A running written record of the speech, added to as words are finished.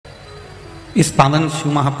इस पावन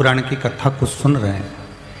शिव महापुराण की कथा को सुन रहे हैं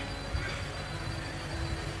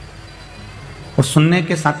और सुनने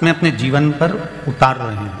के साथ में अपने जीवन पर उतार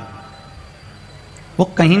रहे हैं, वो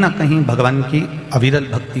कहीं ना कहीं भगवान की अविरल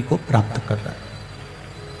भक्ति को प्राप्त कर रहा है।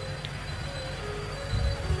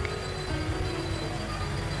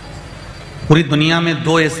 पूरी दुनिया में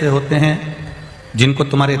दो ऐसे होते हैं जिनको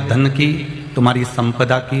तुम्हारे धन की, तुम्हारी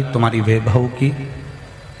संपदा की, तुम्हारी वैभव की,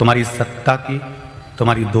 तुम्हारी सत्ता की,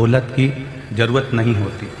 तुम्हारी दौलत की जरूरत नहीं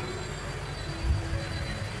होती।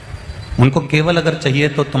 उनको केवल अगर चाहिए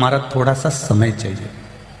तो तुम्हारा थोड़ा सा समय चाहिए।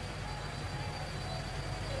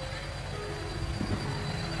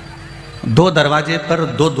 दो दरवाजे पर,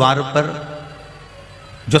 दो द्वार पर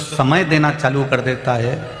जो समय देना चालू कर देता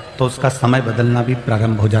है तो उसका समय बदलना भी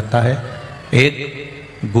प्रारंभ हो जाता है।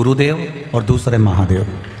 एक गुरुदेव और दूसरे महादेव,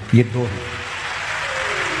 ये दो हैं।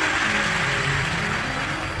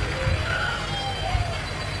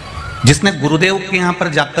 जिसने गुरुदेव के यहां पर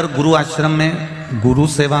जाकर गुरु आश्रम में, गुरु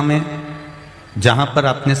सेवा में, जहां पर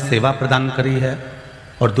आपने सेवा प्रदान करी है,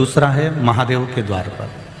 और दूसरा है महादेव के द्वार पर।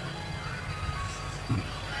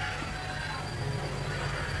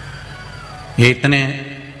 ये इतने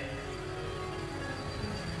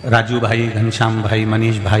राजू भाई, घनश्याम भाई,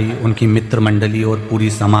 मनीष भाई, उनकी मित्र मंडली और पूरी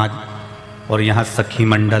समाज, और यहाँ सखी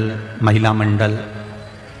मंडल, महिला मंडल,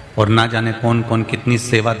 और ना जाने कौन कौन कितनी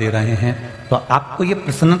सेवा दे रहे हैं। तो आपको ये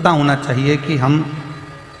प्रसन्नता होना चाहिए कि हम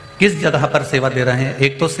किस जगह पर सेवा दे रहे हैं।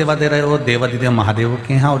 एक तो सेवा दे रहे हो देवाधिदेव महादेव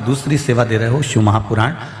के यहाँ, और दूसरी सेवा दे रहे हो शिव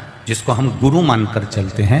महापुराण, जिसको हम गुरु मानकर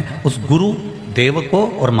चलते हैं। उस गुरु देव को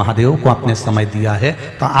और महादेव को आपने समय दिया है,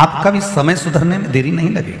 तो आपका भी समय सुधरने में देरी नहीं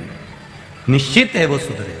लगेगी, निश्चित है वो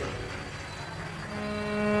सुधरेगा।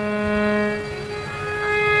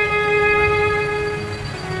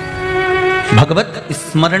 भगवत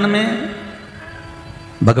स्मरण में,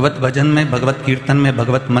 भगवत भजन में, भगवत कीर्तन में,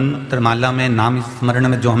 भगवत मंत्र माला में, नाम स्मरण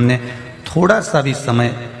में जो हमने थोड़ा सा भी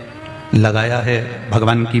समय लगाया है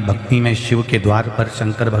भगवान की भक्ति में, शिव के द्वार पर,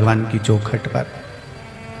 शंकर भगवान की चौखट पर,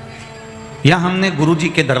 या हमने गुरु जी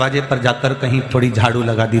के दरवाजे पर जाकर कहीं थोड़ी झाड़ू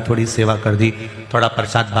लगा दी, थोड़ी सेवा कर दी, थोड़ा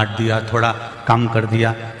प्रसाद बांट दिया, थोड़ा काम कर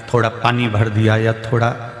दिया, थोड़ा पानी भर दिया, या थोड़ा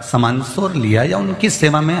सामान सोर लिया, या उनकी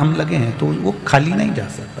सेवा में हम लगे हैं, तो वो खाली नहीं जा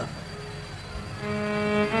सकता।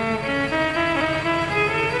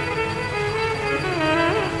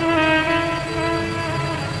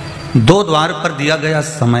 दो द्वार पर दिया गया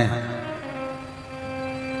समय,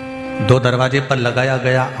 दो दरवाजे पर लगाया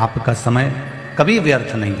गया आपका समय कभी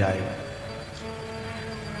व्यर्थ नहीं जाएगा।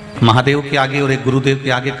 महादेव के आगे और एक गुरुदेव के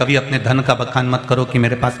आगे कभी अपने धन का बखान मत करो कि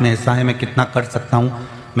मेरे पास में ऐसा है, मैं कितना कर सकता हूं,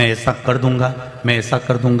 मैं ऐसा कर दूंगा, मैं ऐसा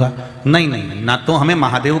कर दूंगा। नहीं नहीं, ना तो हमें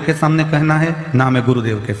महादेव के सामने कहना है, ना हमें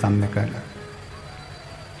गुरुदेव के सामने कहना है।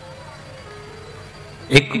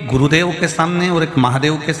 एक गुरुदेव के सामने और एक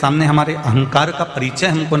महादेव के सामने हमारे अहंकार का परिचय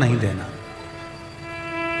हमको नहीं देना।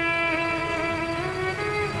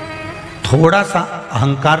 थोड़ा सा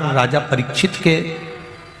अहंकार राजा परीक्षित के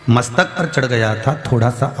मस्तक पर चढ़ गया था, थोड़ा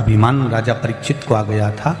सा अभिमान राजा परीक्षित को आ गया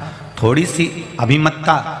था, थोड़ी सी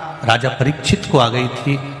अभिमत्ता राजा परीक्षित को आ गई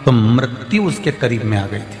थी, तो मृत्यु उसके करीब में आ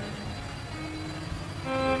गई थी।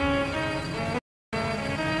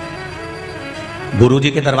 गुरु जी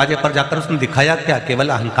के दरवाजे पर जाकर उसने दिखाया क्या? केवल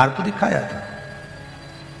अहंकार तो दिखाया था।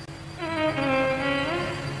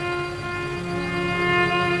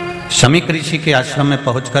 शमी ऋषि के आश्रम में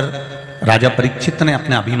पहुंचकर राजा परीक्षित ने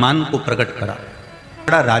अपने अभिमान को प्रकट करा।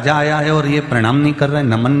 बड़ा राजा आया है और ये प्रणाम नहीं कर रहे,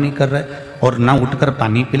 नमन नहीं कर रहे, और ना उठकर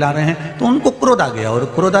पानी पिला रहे हैं, तो उनको क्रोध आ गया, और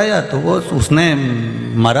क्रोध आया तो वो उसने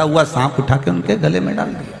मरा हुआ सांप उठा के उनके गले में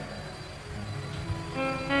डाल दिया।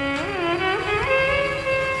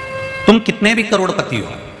 तुम कितने भी करोड़पति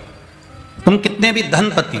हो, तुम कितने भी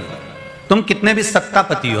धनपति हो, तुम कितने भी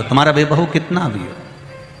सत्तापति हो, तुम्हारा वैभव कितना भी हो,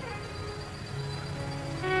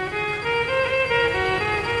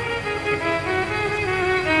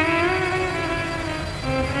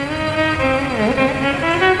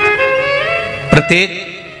 प्रत्येक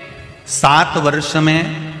 7 वर्ष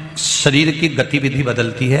में शरीर की गतिविधि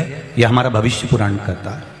बदलती है। यह हमारा भविष्य पुराण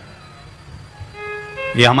कहता है,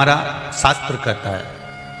 यह हमारा शास्त्र कहता है।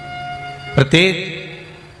 प्रत्येक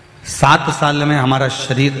 7 साल में हमारा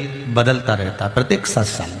शरीर बदलता रहता है, प्रत्येक 7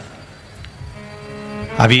 साल में।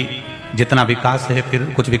 अभी जितना विकास है, फिर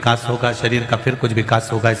कुछ विकास होगा शरीर का, फिर कुछ विकास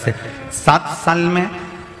होगा। इससे 7 साल में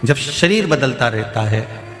जब शरीर बदलता रहता है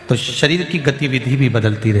तो शरीर की गतिविधि भी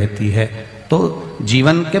बदलती रहती है। तो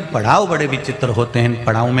जीवन के पड़ाव बड़े विचित्र होते हैं। इन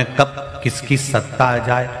पड़ाव में कब किसकी सत्ता आ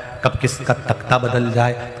जाए, कब किसका तख्ता बदल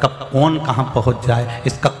जाए, कब कौन कहां पहुंच जाए,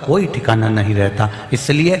 इसका कोई ठिकाना नहीं रहता।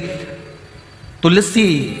 इसलिए तुलसी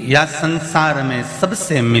या संसार में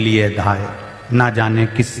सबसे मिलिए धाय, ना जाने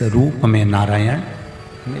किस रूप में नारायण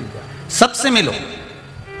मिल जाए। सबसे मिलो,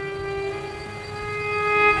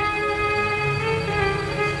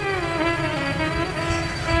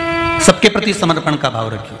 सबके प्रति समर्पण का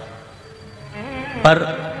भाव रखिए। पर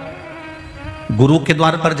गुरु के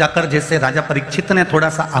द्वार पर जाकर जैसे राजा परीक्षित ने थोड़ा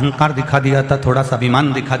सा अहंकार दिखा दिया था, थोड़ा सा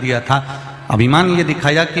अभिमान दिखा दिया था। अभिमान ये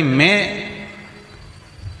दिखाया कि मैं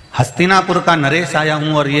हस्तिनापुर का नरेश आया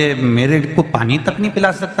हूं और ये मेरे को पानी तक नहीं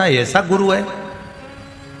पिला सकता है, ऐसा गुरु है।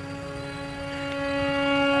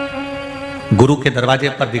 गुरु के दरवाजे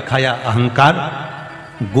पर दिखाया अहंकार।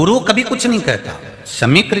 गुरु कभी कुछ नहीं कहता।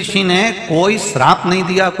 शमीक ऋषि ने कोई श्राप नहीं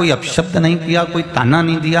दिया, कोई अपशब्द नहीं किया, कोई ताना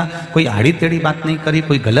नहीं दिया, कोई आड़ी टेढ़ी बात नहीं करी,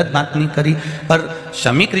 कोई गलत बात नहीं करी। पर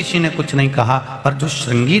शमीक ऋषि ने कुछ नहीं कहा। पर जो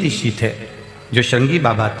श्रृंगी ऋषि थे, जो श्रृंगी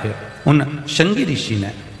बाबा थे, उन श्रृंगी ऋषि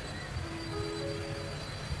ने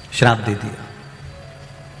श्राप दे दिया।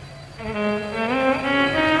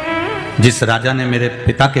 जिस राजा ने मेरे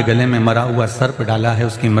पिता के गले में मरा हुआ सर्प डाला है,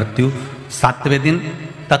 उसकी मृत्यु 7वें दिन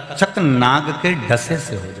तक्षक नाग के डसे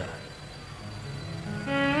से हो जाए।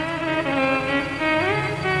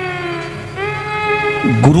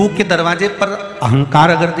 गुरु के दरवाजे पर अहंकार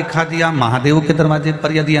अगर दिखा दिया, महादेव के दरवाजे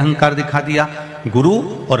पर यदि अहंकार दिखा दिया, गुरु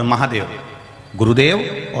और महादेव, गुरुदेव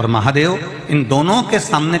और महादेव, इन दोनों के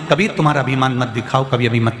सामने कभी तुम्हारा अभिमान मत दिखाओ, कभी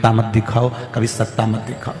अभिमत्ता मत दिखाओ, कभी सत्ता मत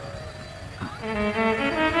दिखाओ।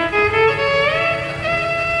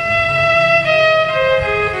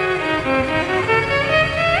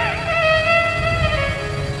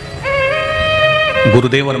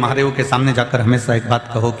 गुरुदेव और महादेव के सामने जाकर हमेशा एक बात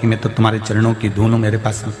कहो कि मैं तो तुम्हारे चरणों की धूल हूं, मेरे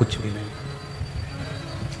पास में कुछ भी नहीं,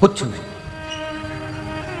 कुछ नहीं।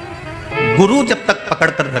 गुरु जब तक पकड़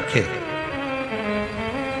कर रखे,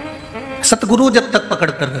 सतगुरु जब तक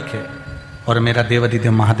पकड़ कर रखे, और मेरा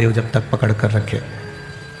देवाधिदेव महादेव जब तक पकड़ कर रखे,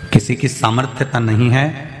 किसी की सामर्थ्यता नहीं है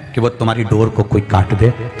कि वो तुम्हारी डोर को कोई काट दे।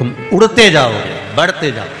 तुम उड़ते जाओगे,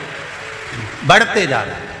 बढ़ते जाओ, बढ़ते जाओ,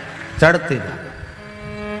 चढ़ते जाओ।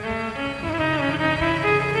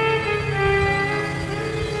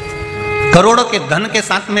 करोड़ों के धन के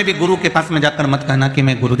साथ में भी गुरु के पास में जाकर मत कहना कि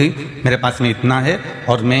मैं गुरुदेव मेरे पास में इतना है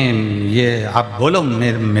और मैं ये, आप बोलो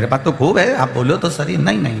मेरे पास तो खूब है, आप बोलो तो सही।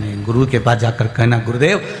 नहीं नहीं नहीं, गुरु के पास जाकर कहना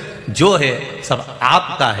गुरुदेव जो है सब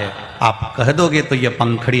आपका है, आप कह दोगे तो ये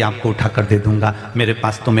पंखड़ी आपको उठा कर दे दूंगा। मेरे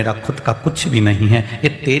पास तो मेरा खुद का कुछ भी नहीं है, ये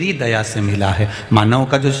तेरी दया से मिला है। मानव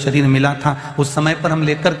का जो शरीर मिला था उस समय पर हम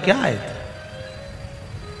लेकर क्या आए थे?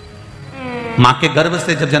 मां के गर्भ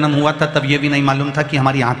से जब जन्म हुआ था तब यह भी नहीं मालूम था कि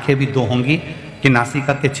हमारी आंखें भी दो होंगी, कि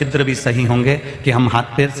नासिका के छिद्र भी सही होंगे, कि हम हाथ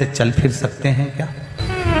पैर से चल फिर सकते हैं क्या?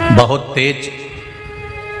 बहुत तेज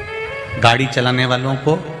गाड़ी चलाने वालों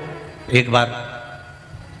को एक बार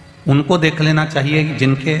उनको देख लेना चाहिए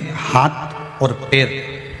जिनके हाथ और पैर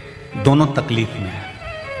दोनों तकलीफ में है।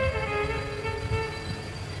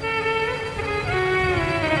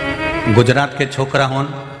 गुजरात के छोकरा होन,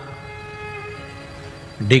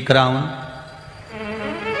 डीकरा होन,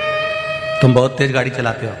 तुम बहुत तेज गाड़ी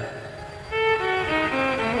चलाते हो,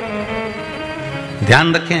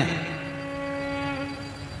 ध्यान रखें।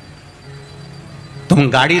 तुम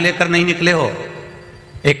गाड़ी लेकर नहीं निकले हो,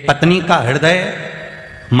 एक पत्नी का हृदय,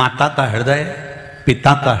 माता का हृदय,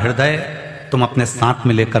 पिता का हृदय तुम अपने साथ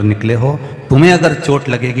में लेकर निकले हो। तुम्हें अगर चोट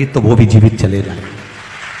लगेगी तो वो भी जीवित चले जाएंगे।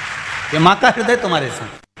 ये मां का हृदय तुम्हारे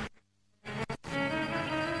साथ।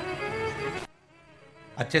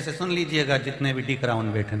 अच्छे से सुन लीजिएगा, जितने भी डीकरा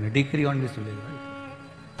ऑन बैठे हैं, डीकरी ऑन भी सुनेगा।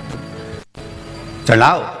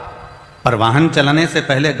 चलाओ, पर वाहन चलाने से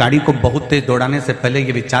पहले, गाड़ी को बहुत तेज दौड़ाने से पहले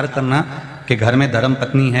ये विचार करना कि घर में धर्म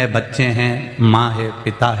पत्नी है, बच्चे हैं, माँ है,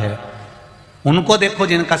 पिता है। उनको देखो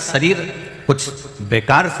जिनका शरीर कुछ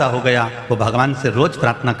बेकार सा हो गया, वो भगवान से रोज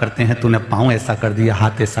प्रार्थना करते हैं तूने पांव ऐसा कर दिया,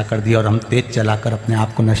 हाथ ऐसा कर दिया, और हम तेज चलाकर अपने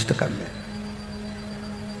आप को नष्ट कर ले।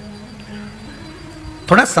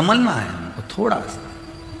 थोड़ा संभलना है हमको, थोड़ा सा।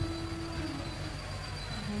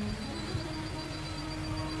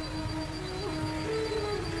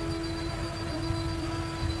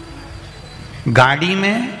 गाड़ी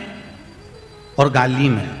में और गाली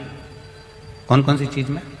में, कौन कौन सी चीज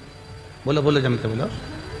में? बोलो बोलो, जम के बोलो।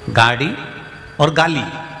 गाड़ी और गाली,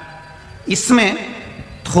 इसमें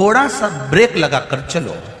थोड़ा सा ब्रेक लगाकर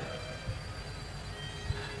चलो।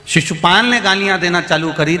 शिशुपाल ने गालियां देना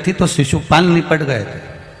चालू करी थी तो शिशुपाल निपट गए थे।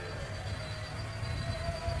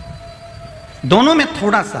 दोनों में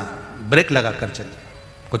थोड़ा सा ब्रेक लगाकर चले।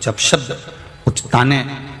 कुछ अपशब्द, कुछ ताने,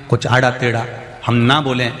 कुछ आड़ा टेढ़ा हम ना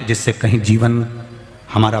बोलें जिससे कहीं जीवन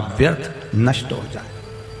हमारा व्यर्थ नष्ट हो जाए।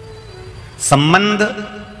 संबंध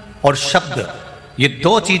और शब्द, ये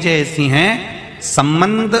दो चीजें ऐसी हैं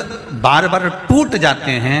संबंध बार बार टूट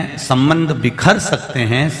जाते हैं, संबंध बिखर सकते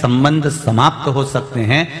हैं, संबंध समाप्त हो सकते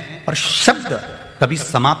हैं, पर शब्द कभी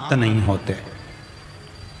समाप्त नहीं होते।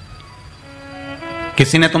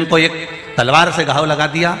 किसी ने तुमको एक तलवार से घाव लगा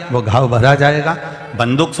दिया, वो घाव भरा जाएगा।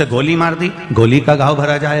 बंदूक से गोली मार दी, गोली का घाव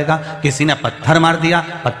भरा जाएगा। किसी ने पत्थर मार दिया,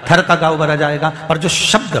 पत्थर का घाव भरा जाएगा। और जो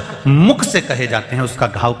शब्द मुख से कहे जाते हैं उसका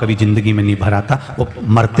घाव कभी जिंदगी में नहीं भराता, वो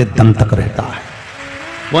मरते दम तक रहता है,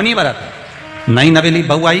 वो नहीं भराता। नई नवेली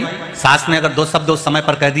बहू आई, सास ने अगर दो शब्द उस समय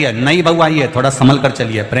पर कह दिया, नई बहू आई है, थोड़ा संभल कर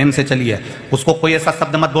चलिए, प्रेम से चलिए, उसको कोई ऐसा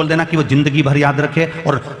शब्द मत बोल देना कि वो जिंदगी भर याद रखे।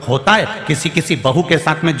 और होता है किसी किसी बहू के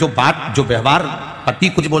साथ में जो बात, जो व्यवहार, पति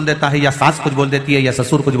कुछ बोल देता है या सास कुछ बोल देती है या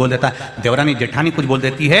ससुर कुछ बोल देता है, देवरानी जेठानी कुछ बोल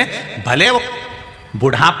देती है, भले वो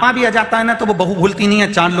बुढ़ापा भी आ जाता है ना तो वो बहू भूलती नहीं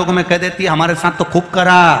है, 4 लोगों में कह देती है हमारे साथ तो खूब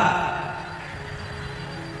करा।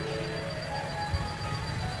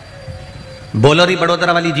 बोलो री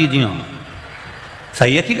बड़ोदरा वाली जीजियों,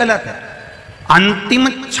 सही है कि गलत है? अंतिम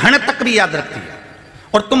क्षण तक भी याद रखती है।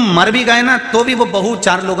 और तुम मर भी गए ना तो भी वो बहू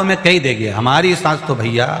 4 लोगों में कह देगी हमारी सास तो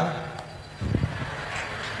भैया,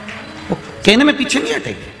 वो कहने में पीछे नहीं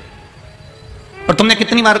हटेगी। और तुमने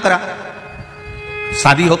कितनी बार करा,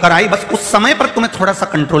 शादी होकर आई, बस उस समय पर तुम्हें थोड़ा सा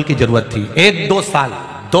कंट्रोल की जरूरत थी। 1-2 साल,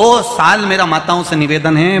 2 साल मेरा माताओं से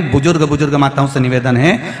निवेदन है, बुजुर्ग माताओं से निवेदन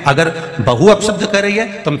है, अगर बहू अपशब्द कर रही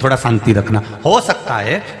है तुम थोड़ा शांति रखना। हो सकता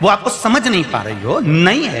है वो आपको समझ नहीं पा रही हो,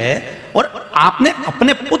 नहीं है, और आपने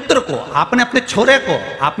अपने पुत्र को, आपने अपने छोरे को,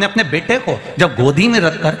 आपने अपने बेटे को जब गोदी में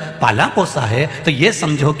रखकर पाला पोसा है तो ये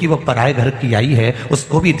समझो कि वो पराए घर की आई है,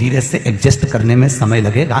 उसको भी धीरे से एडजस्ट करने में समय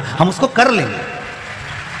लगेगा। हम उसको कर लेंगे,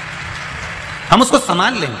 हम उसको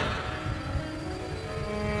संभाल लेंगे।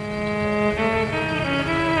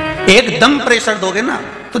 एकदम प्रेशर दोगे ना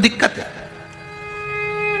तो दिक्कत है,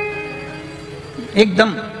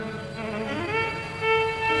 एकदम।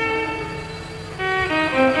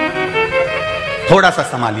 थोड़ा सा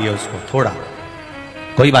संभालिए उसको, थोड़ा,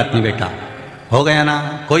 कोई बात नहीं बेटा, हो गया ना,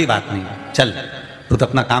 कोई बात नहीं, चल तू तो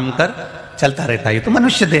अपना काम कर, चलता रहता है, तो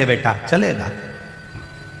मनुष्य देह बेटा, चलेगा।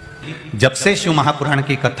 जब से शिव महापुराण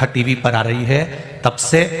की कथा टीवी पर आ रही है तब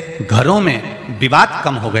से घरों में विवाद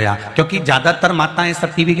कम हो गया, क्योंकि ज्यादातर माताएं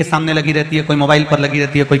सब टीवी के सामने लगी रहती है, कोई मोबाइल पर लगी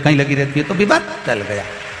रहती है, कोई कहीं लगी रहती है, तो विवाद टल गया।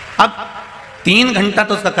 अब 3 घंटा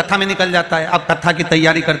तो उसका कथा में निकल जाता है, अब कथा की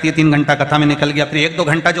तैयारी करती है, 3 घंटा कथा में निकल गया, फिर 1-2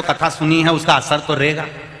 घंटा जो कथा सुनी है उसका असर तो रहेगा,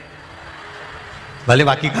 भले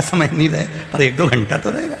बाकी का समय नहीं रहे पर 1-2 घंटा तो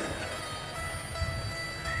रहेगा।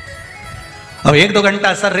 अब 1-2 घंटा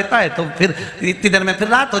असर रहता है तो फिर इतनी देर में फिर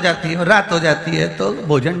रात हो जाती है, और रात हो जाती है तो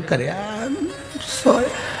भोजन करे,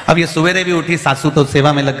 अब ये सवेरे भी उठी, सासू तो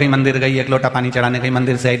सेवा में लग गई, मंदिर गई, 1 लोटा पानी चढ़ाने गई,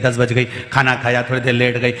 मंदिर से आई, 10 बज गई, खाना खाया, थोड़ी देर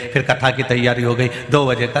लेट गई, फिर कथा की तैयारी हो गई, 2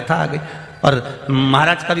 बजे कथा आ गई। और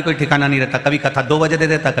महाराज का भी कोई ठिकाना नहीं रहता, कभी कथा 2 बजे दे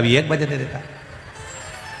देता, कभी 1 बजे दे देता।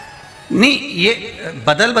 नहीं, ये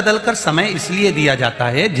बदल बदल कर समय इसलिए दिया जाता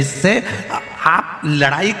है जिससे आप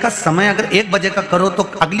लड़ाई का समय अगर 1 बजे का करो तो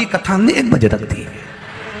अगली कथा हमने 1 बजे रख दी।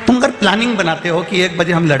 तुम अगर प्लानिंग बनाते हो कि 1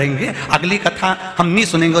 बजे हम लड़ेंगे, अगली कथा हम नहीं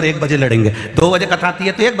सुनेंगे और 1 बजे लड़ेंगे, 2 बजे कथा आती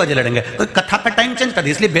है तो 1 बजे लड़ेंगे, तो कथा का टाइम चेंज कर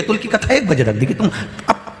दिया, इसलिए बैतुल की कथा 1 बजे रख दी कि तुम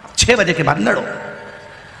अब 6 बजे के बाद लड़ो।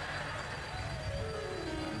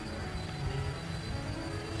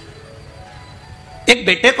 एक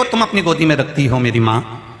बेटे को तुम अपनी गोदी में रखती हो मेरी मां,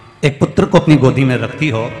 एक पुत्र को अपनी गोदी में रखती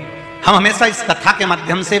हो। हम हमेशा इस कथा के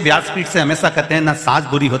माध्यम से, व्यासपीठ से हमेशा कहते हैं ना सास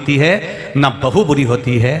बुरी होती है ना बहू बुरी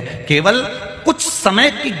होती है, केवल कुछ समय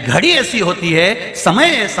की घड़ी ऐसी होती है,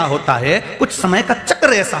 समय ऐसा होता है, कुछ समय का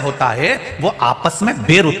चक्र ऐसा होता है, वो आपस में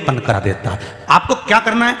बेर उत्पन्न करा देता है। आपको क्या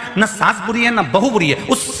करना है, ना सास बुरी है ना बहू बुरी है,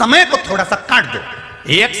 उस समय को थोड़ा सा काट दो।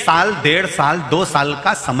 1 साल, 1.5 साल, 2 साल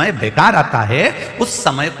का समय बेकार आता है, उस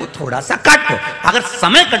समय को थोड़ा सा काट दो। अगर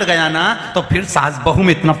समय कट गया ना तो फिर सास बहू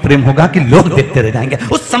में इतना प्रेम होगा कि लोग देखते रह जाएंगे।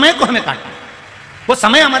 उस समय को हमें काटना, वो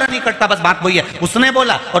समय हमारा नहीं कटता, बस बात वही है, उसने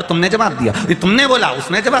बोला और तुमने जवाब दिया, तुमने बोला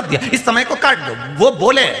उसने जवाब दिया, इस समय को काट दो। वो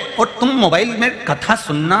बोले और तुम मोबाइल में कथा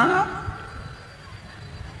सुनना,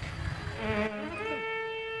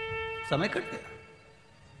 समय कट गया।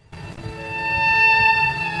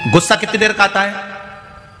 गुस्सा कितनी देर का आता है,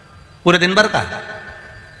 पूरे दिन भर का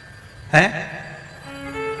है?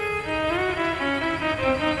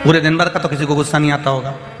 पूरे दिन भर का तो किसी को गुस्सा नहीं आता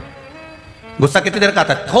होगा। गुस्सा कितनी देर का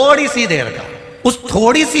आता है, थोड़ी सी देर का। उस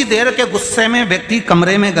थोड़ी सी देर के गुस्से में व्यक्ति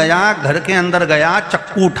कमरे में गया, घर के अंदर गया,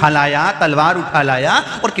 चक्कू उठा लाया, तलवार उठा लाया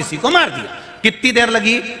और किसी को मार दिया। कितनी देर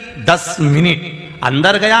लगी, 10 मिनट।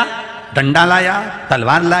 अंदर गया, डंडा लाया,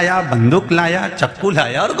 तलवार लाया, बंदूक लाया, चक्कू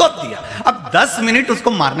लाया और गोद दिया। अब 10 मिनट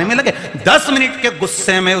उसको मारने में लगे। 10 मिनट के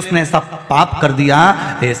गुस्से में उसने ऐसा पाप कर दिया,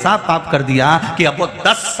 ऐसा पाप कर दिया कि अब वो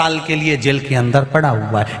 10 साल के लिए जेल के अंदर पड़ा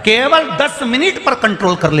हुआ है। केवल 10 मिनट पर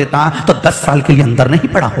कंट्रोल कर लेता तो 10 साल के लिए अंदर नहीं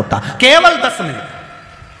पड़ा होता। केवल 10 मिनट,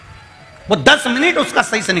 वो 10 मिनट उसका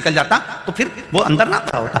सही से निकल जाता तो फिर वो अंदर ना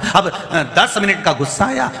पड़ा होता। अब 10 मिनट का गुस्सा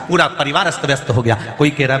आया, पूरा परिवार अस्त व्यस्त हो गया। कोई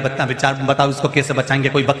कह रहा है विचार बताओ इसको कैसे बचाएंगे,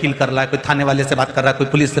 कोई वकील कर रहा है, कोई थाने वाले से बात कर रहा है, कोई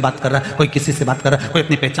पुलिस से बात कर रहा है, कोई किसी से बात कर रहा है, कोई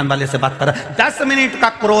अपनी पहचान वाले से बात कर रहा है। 10 मिनट का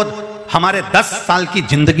क्रोध हमारे 10 साल की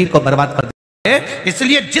जिंदगी को बर्बाद कर दिया।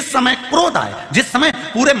 इसलिए जिस समय क्रोध आए, जिस समय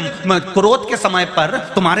पूरे क्रोध के समय पर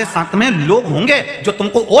तुम्हारे साथ में लोग होंगे जो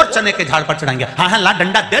तुमको और चने के झाड़ पर चढ़ाएंगे, हाँ हाँ ला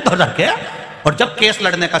डंडा दे धर के, और जब केस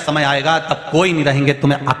लड़ने का समय आएगा तब कोई नहीं रहेंगे।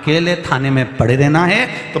 तुम्हें अकेले थाने में पड़े रहना है,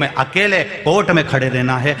 तुम्हें अकेले कोर्ट में खड़े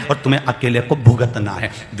रहना है और तुम्हें अकेले को भुगतना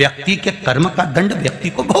है। व्यक्ति के कर्म का दंड व्यक्ति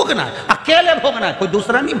को भोगना है, अकेले भोगना है, कोई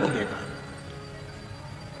दूसरा नहीं भोगेगा।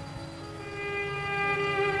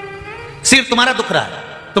 सिर तुम्हारा दुख रहा है,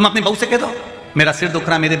 तुम अपनी बहू से कह दो मेरा सिर दुख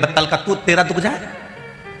रहा है, मेरे बत्तल का कूद तेरा दुख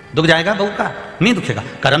जाएगा बहू का नहीं दुखेगा।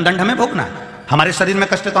 कर्म दंड हमें भोगना है। हमारे शरीर में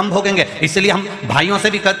कष्ट तो हम भोगेंगे, इसलिए हम भाइयों से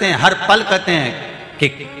भी कहते हैं, हर पल कहते हैं कि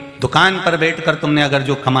दुकान पर बैठकर तुमने अगर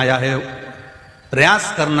जो कमाया है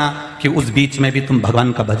प्रयास करना कि उस बीच में भी तुम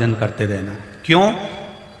भगवान का भजन करते रहना। क्यों?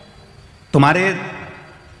 तुम्हारे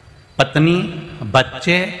पत्नी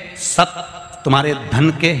बच्चे सब तुम्हारे धन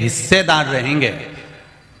के हिस्सेदार रहेंगे,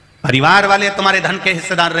 परिवार वाले तुम्हारे धन के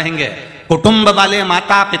हिस्सेदार रहेंगे, कुटुंब वाले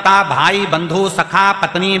माता पिता भाई बंधु सखा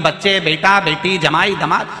पत्नी बच्चे बेटा बेटी जमाई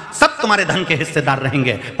दामाद सब तुम्हारे धन के हिस्सेदार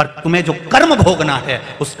रहेंगे। पर तुम्हें जो कर्म भोगना है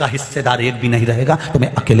उसका हिस्सेदार एक भी नहीं रहेगा,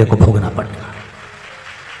 तुम्हें अकेले को भोगना पड़ेगा,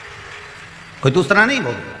 कोई दूसरा नहीं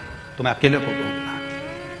भोगेगा, तुम्हें अकेले को भोगना।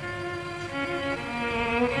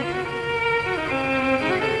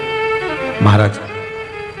 महाराज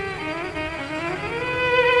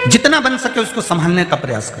जितना बन सके उसको संभालने का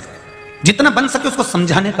प्रयास करें, जितना बन सके उसको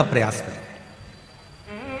समझाने का प्रयास करें।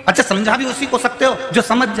 अच्छा समझा भी उसी को सकते हो जो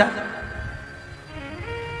समझ जाए।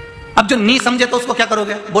 अब जो नहीं समझे तो उसको क्या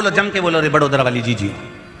करोगे? बोलो, जम के बोलो रे बड़ोदरा वाली जीजी,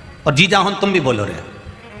 और जीजा हो तुम भी बोलो रे,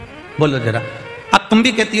 बोलो जरा। अब तुम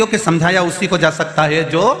भी कहती हो कि समझाया उसी को जा सकता है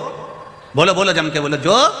जो, बोलो बोलो जम के बोलो,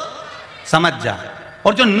 जो समझ जाए।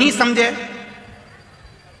 और जो नहीं समझे,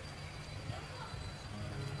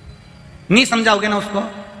 नहीं समझाओगे ना उसको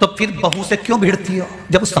तो फिर बहू से क्यों भिड़ती हो?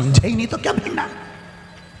 जब वो समझे ही नहीं तो क्या भिड़ना?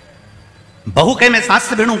 बहू कहे मैं सास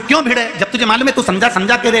से भिड़ूं, क्यों भिड़े? जब तुझे मालूम है तू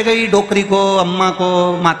समझा के रह गई, डोकरी को, अम्मा को,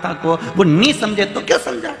 माता को। वो नहीं समझे तो क्यों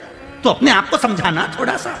समझा? तो अपने आप को समझाना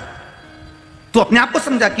थोड़ा सा, तो अपने आप को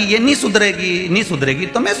समझा कि ये नहीं सुधरेगी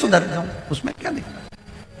तो मैं सुधर जाऊं, उसमें क्या दिक्कत?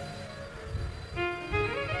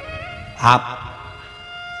 आप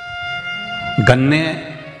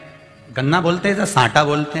गन्ना बोलते हैं या साटा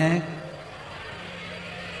बोलते हैं?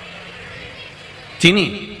 चीनी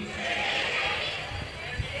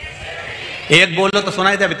एक बोलो तो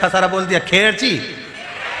सुनाई दिया, इतना सारा बोल दिया। खेरची,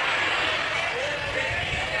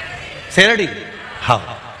 शेरडी,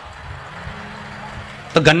 हाँ।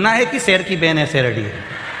 तो गन्ना है कि शेर की बहन है शेरडी है?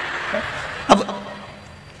 अब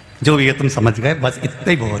जो भी है तुम समझ गए, बस इतना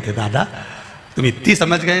ही बहुत है दादा। तुम इतनी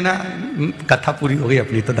समझ गए ना, कथा पूरी हो गई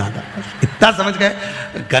अपनी। तो दादा इतना समझ गए,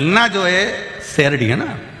 गन्ना जो है शेरडी है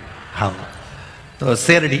ना, हाँ। तो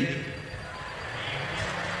शेरडी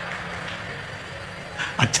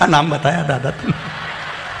अच्छा नाम बताया दादा तुम।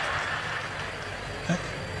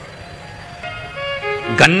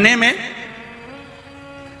 गन्ने में,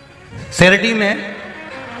 शेरडी में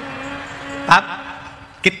आप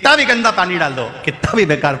कितना भी गंदा पानी डाल दो, कितना भी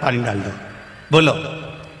बेकार पानी डाल दो, बोलो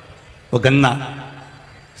वो गन्ना,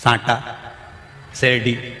 साटा,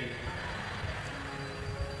 शेरडी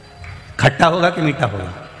खट्टा होगा कि मीठा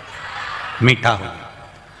होगा? मीठा होगा।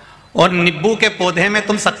 और नींबू के पौधे में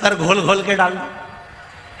तुम शक्कर घोल घोल के डाल दो,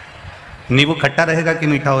 नींबू खट्टा रहेगा कि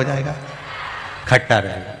मीठा हो जाएगा? खट्टा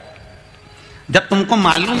रहेगा। जब तुमको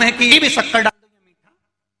मालूम है कि ये भी शक्कर डाल दो ये मीठा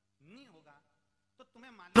नहीं होगा, तो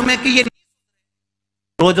तुम्हें मालूम है कि ये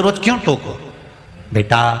रोज रोज क्यों टोको,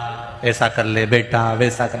 बेटा ऐसा कर ले, बेटा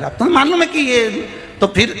वैसा कर ले। अब तुम्हें मालूम है कि ये, तो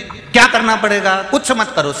फिर क्या करना पड़ेगा? कुछ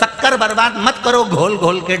मत करो, शक्कर बर्बाद मत करो घोल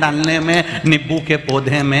घोल के डालने में नींबू के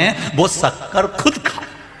पौधे में। वो शक्कर खुद खाओ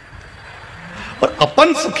और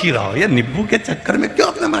अपन सुखी रहो। ये नींबू के चक्कर में क्यों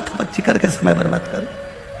अपना माथा पच्ची करके समय बर्बाद करो?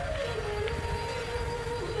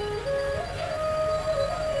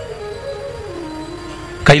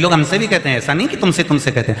 कई लोग हमसे भी कहते हैं, ऐसा नहीं कि तुमसे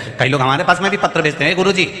कहते हैं, कई लोग हमारे पास में भी पत्र भेजते हैं,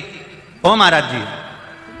 गुरुजी, ओ महाराज जी,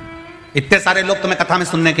 इतने सारे लोग तुम्हें कथा में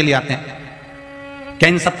सुनने के लिए आते हैं, क्या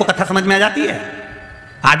इन सबको कथा समझ में आ जाती है?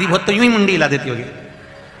 आधी बहुत तो यूं ही मुंडी हिला देती होगी।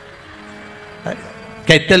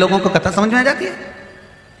 क्या इतने लोगों को कथा समझ में आ जाती है?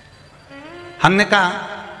 हमने कहा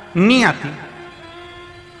नहीं आती।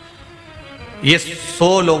 ये 100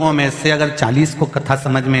 लोगों में से अगर 40 को कथा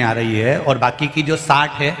समझ में आ रही है और बाकी की जो 60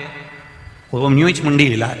 है वो म्यूच मुंडी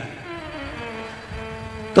हिला है,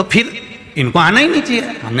 तो फिर इनको आना ही नहीं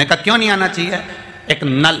चाहिए। हमने कहा क्यों नहीं आना चाहिए? एक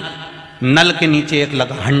नल के नीचे एक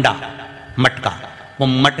लगा हंडा, मटका, वो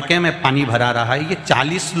मटके में पानी भरा रहा है। ये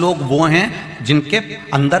 40 लोग वो हैं जिनके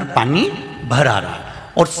अंदर पानी भरा रहा है,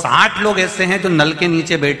 और 60 लोग ऐसे हैं जो नल के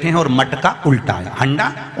नीचे बैठे हैं और मटका उल्टा है, हंडा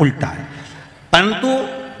उल्टा है। परंतु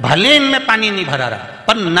भले इनमें पानी नहीं भरा रहा,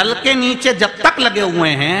 पर नल के नीचे जब तक लगे हुए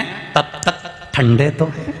हैं तब तक ठंडे तो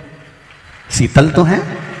हैं, शीतल तो हैं,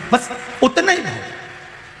 बस उतना ही है।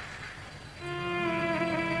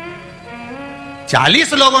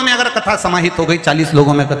 40 लोगों में अगर कथा समाहित हो गई, 40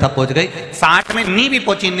 लोगों में कथा पहुंच गई, 60 में नी भी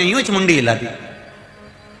पहुंची नहीं, यूं मुंडी हिला दी।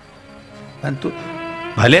 परंतु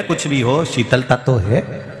भले कुछ भी हो, शीतलता तो है।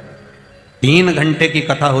 3 घंटे की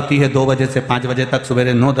कथा होती है, 2 बजे से 5 बजे तक,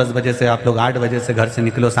 सवेरे 9-10 बजे से आप लोग 8 बजे से घर से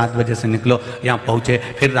निकलो, 7 बजे से निकलो, यहाँ पहुंचे,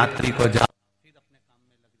 फिर रात्रि को जाओ, फिर अपने काम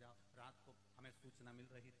में लग जाओ। रात को हमें सूचना मिल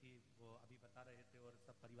रही थी, वो अभी बता रहे थे और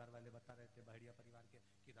सब परिवार वाले बता रहे थे, बहड़िया परिवार के,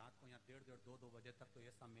 कि रात को यहाँ 1:30, 2 बजे तक तो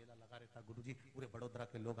ऐसा मेला लगा रहता गुरुजी, पूरे बड़ोदरा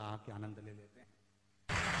के लोग आके आनंद ले लेते हैं।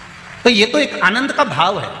 तो ये तो एक आनंद का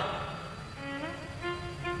भाव है।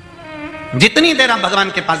 जितनी देर आप भगवान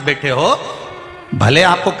के पास बैठे हो, भले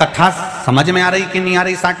आपको कथा समझ में आ रही कि नहीं आ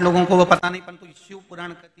रही 60 लोगों को वो पता नहीं, परंतु शिव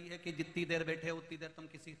पुराण कहती है कि जितनी देर बैठे हो उतनी देर तुम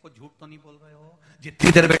किसी को झूठ तो नहीं बोल रहे हो,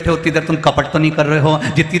 जितनी देर बैठे हो उतनी देर तुम कपट तो नहीं कर रहे हो,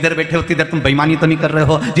 जितनी देर बैठे हो उतनी देर तुम बेईमानी तो नहीं कर रहे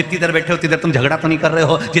हो, जितनी देर बैठे हो उतनी देर तुम झगड़ा तो नहीं कर रहे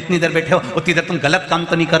हो, जितनी देर बैठे हो उतनी देर तुम गलत काम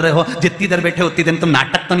तो नहीं कर रहे हो, जितनी देर बैठे हो उतनी देर तुम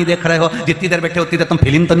नाटक तो नहीं देख रहे हो, जितनी देर बैठे हो उतनी देर तुम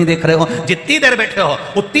फिल्म तो नहीं देख रहे हो, जितनी देर बैठे हो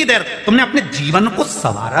उतनी देर तुमने अपने जीवन को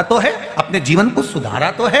संवारा तो है, अपने जीवन को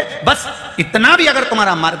सुधारा तो है। बस इतना भी अगर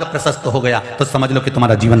तुम्हारा मार्ग प्रशस्त हो गया तो समझ लो कि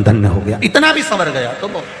तुम्हारा जीवन धन्य हो गया। इतना भी संवर गया तो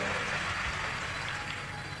बहुत।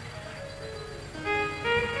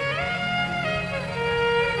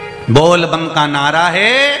 बोल बम का नारा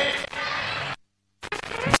है,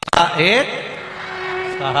 एक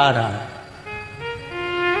सहारा।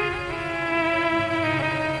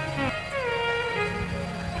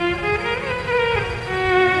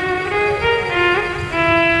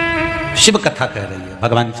 शिव कथा कह रही है,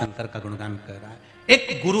 भगवान शंकर का गुणगान कर रहा है।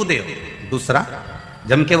 एक गुरुदेव, दूसरा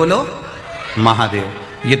जम के बोलो महादेव।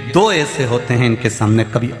 ये 2 ऐसे होते हैं, इनके सामने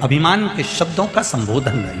कभी अभिमान के शब्दों का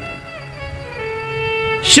संबोधन नहीं।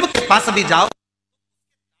 शिव के पास भी जाओ,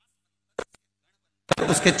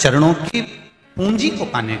 उसके चरणों की पूंजी को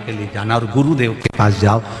पाने के लिए जाना, और गुरुदेव के पास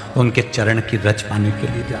जाओ तो उनके चरण की रज पाने के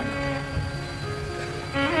लिए जाना।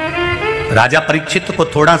 राजा परीक्षित को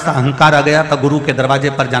थोड़ा सा अहंकार आ गया था गुरु के दरवाजे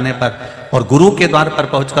पर जाने पर, और गुरु के द्वार पर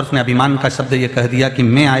पहुंचकर उसने अभिमान का शब्द ये कह दिया कि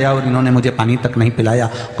मैं आया और इन्होंने मुझे पानी तक नहीं पिलाया।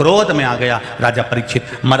 क्रोध में आ गया राजा परीक्षित,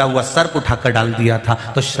 मरा हुआ सर्प उठाकर डाल दिया था।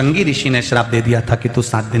 तो श्रृंगी ऋषि ने श्राप दे दिया था कि तू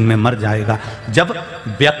 7 दिन में मर जाएगा। जब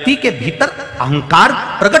व्यक्ति के भीतर अहंकार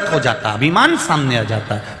प्रकट हो जाता, अभिमान सामने आ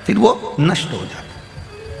जाता है, फिर वो नष्ट हो जाता।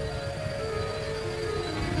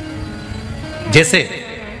 जैसे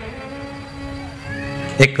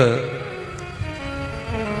एक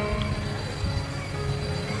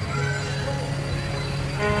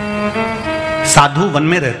साधु वन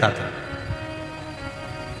में रहता था।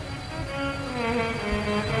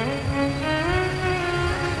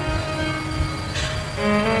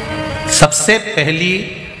 सबसे पहली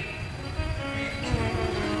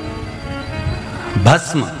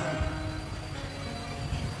भस्म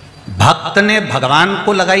भक्त ने भगवान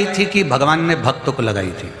को लगाई थी कि भगवान ने भक्त को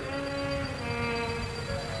लगाई थी?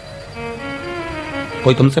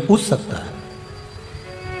 कोई तुमसे पूछ सकता है?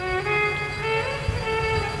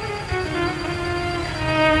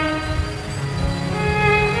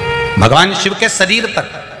 भगवान शिव के शरीर पर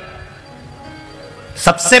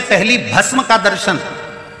सबसे पहली भस्म का दर्शन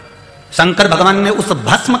शंकर भगवान ने उस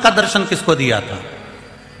भस्म का दर्शन किसको दिया था?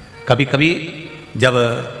 कभी कभी जब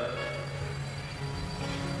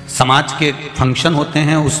समाज के फंक्शन होते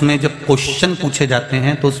हैं, उसमें जब क्वेश्चन पूछे जाते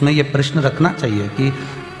हैं तो उसमें यह प्रश्न रखना चाहिए कि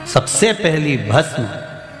सबसे पहली भस्म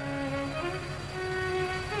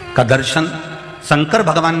का दर्शन शंकर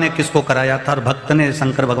भगवान ने किसको कराया था? और भक्त ने,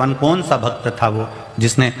 शंकर भगवान कौन सा भक्त था वो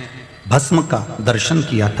जिसने भस्म का दर्शन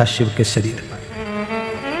किया था शिव के शरीर पर?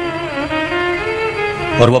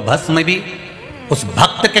 और वो भस्म भी उस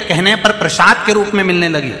भक्त के कहने पर प्रसाद के रूप में मिलने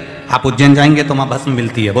लगी। आप उज्जैन जाएंगे तो वहां भस्म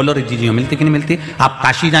मिलती है, बोलो रिजी जी मिलती कि नहीं मिलती? आप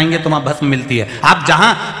काशी जाएंगे तो वहां भस्म मिलती है। आप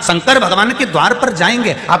जहां शंकर भगवान के द्वार पर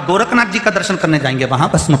जाएंगे, आप गोरखनाथ जी का दर्शन करने जाएंगे, वहां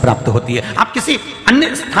भस्म प्राप्त होती है। आप किसी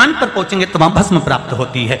अन्य स्थान पर पहुंचेंगे तो वहां भस्म प्राप्त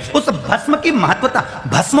होती है। उस भस्म की महत्वता,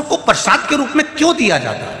 भस्म को प्रसाद के रूप में क्यों दिया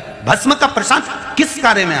जाता है? भस्म का प्रसाद किस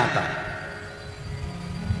कार्य में आता है?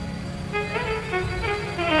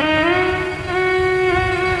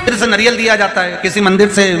 मंदिर से नारियल दिया जाता है, किसी मंदिर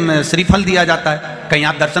से श्रीफल दिया जाता है, कहीं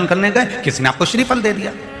आप दर्शन करने गए, किसी ने आपको श्रीफल दे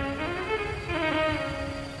दिया।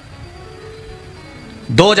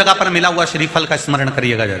 दो जगह पर मिला हुआ श्रीफल का स्मरण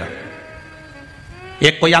करिएगा जरा।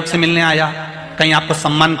 एक कोई आपसे मिलने आया, कहीं आपको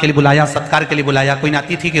सम्मान के लिए बुलाया, सत्कार के लिए बुलाया, कोई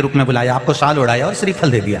अतिथि के रूप में बुलाया, आपको शाल उड़ाया और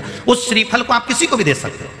श्रीफल दे दिया। उस श्रीफल को आप किसी को भी दे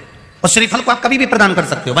सकते हो, उस श्रीफल को आप कभी भी प्रदान कर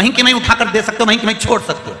सकते हो, वहीं कि वहीं उठाकर दे सकते हो, वहीं कि वहीं छोड़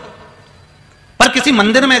सकते हो। पर किसी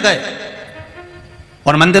मंदिर में गए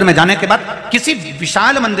और मंदिर में जाने के बाद किसी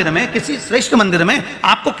विशाल मंदिर में, किसी श्रेष्ठ मंदिर में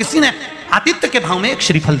आपको किसी ने आतिथ्य के भाव में एक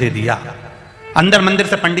श्रीफल दे दिया। अंदर मंदिर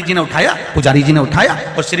से पंडित जी ने उठाया, पुजारी जी ने उठाया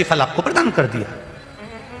और श्रीफल आपको प्रदान कर दिया।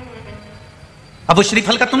 अब उस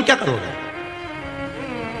श्रीफल का तुम क्या करोगे?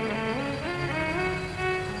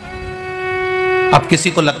 अब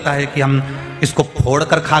किसी को लगता है कि हम इसको फोड़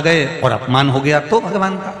कर खा गए और अपमान हो गया तो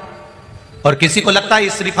भगवान का, और किसी को लगता है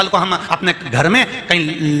इस श्रीफल को हम अपने घर में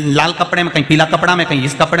कहीं लाल कपड़े में, कहीं पीला कपड़ा में, कहीं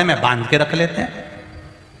इस कपड़े में बांध के रख लेते हैं।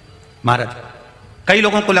 महाराज, कई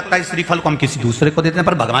लोगों को लगता है इस श्रीफल को हम किसी दूसरे को देते हैं,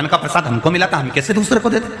 पर भगवान का प्रसाद हमको मिला था, हम कैसे दूसरे को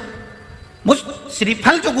देते हैं? वो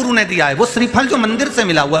श्रीफल जो गुरु ने दिया है, वो श्रीफल जो मंदिर से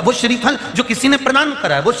मिला हुआ है, वो श्रीफल जो किसी ने प्रदान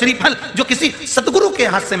करा है, वो श्रीफल जो किसी सदगुरु के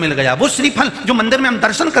हाथ से मिल गया, वो श्रीफल जो मंदिर में हम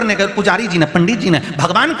दर्शन करने गए, पुजारी जी ने, पंडित जी ने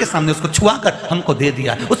भगवान के सामने उसको छुआकर हमको दे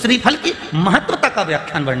दिया। उस श्रीफल की महत्वता का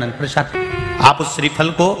व्याख्यान, वर्णन, प्रसाद। आप उस श्रीफल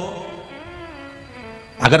को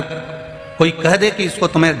अगर कोई कह दे कि इसको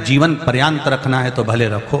तुम्हें जीवन पर्यांत रखना है तो भले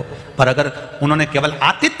रखो, पर अगर उन्होंने केवल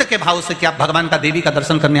आतिथ्य के भाव से कि आप भगवान का, देवी का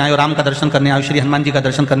दर्शन करने आए हो, राम का दर्शन करने आए हो, श्री हनुमान जी का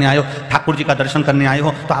दर्शन करने आए हो, ठाकुर जी का दर्शन करने आए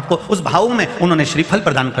हो, तो आपको उस भाव में उन्होंने श्रीफल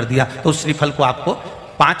प्रदान कर दिया, तो उस श्रीफल को आपको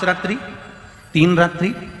 5 रात्रि, 3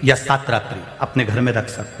 रात्रि या 7 रात्रि अपने घर में रख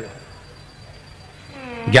सकते हो,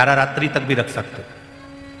 11 रात्रि तक भी रख सकते हो।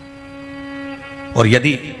 और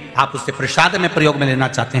यदि आप उससे प्रसाद में प्रयोग में लेना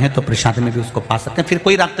चाहते हैं तो प्रसाद में भी उसको पा सकते हैं। फिर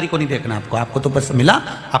कोई रात्रि को नहीं देखना आपको, आपको तो बस मिला,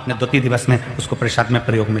 आपने 2-3 दिवस में उसको प्रसाद में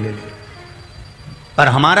प्रयोग में ले लिया। पर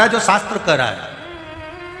हमारा जो शास्त्र कह रहा है,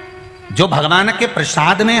 जो भगवान के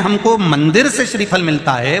प्रसाद में हमको मंदिर से श्रीफल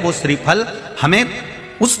मिलता है, वो श्रीफल हमें,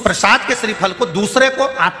 उस प्रसाद के श्रीफल को दूसरे को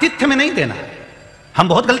आतिथ्य में नहीं देना है। हम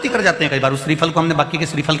बहुत गलती कर जाते हैं कई बार, उस श्रीफल को हमने बाकी के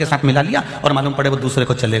श्रीफल के साथ मिला लिया और मालूम पड़े वो दूसरे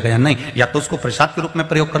को चले गया। नहीं, या तो उसको प्रसाद के रूप में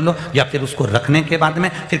प्रयोग कर लो, या फिर उसको रखने के बाद में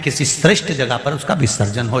फिर किसी श्रेष्ठ जगह पर उसका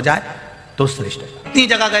विसर्जन हो जाए तो श्रेष्ठ। इतनी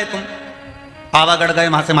जगह गए तुम, पावागढ़ गए,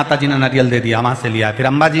 वहां से माता जी ने नारियल दे दिया, वहां से लिया, फिर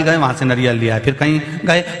अंबाजी गए, वहां से नारियल लिया, फिर कहीं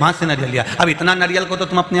गए, वहां से नारियल लिया। अब इतना नारियल को तो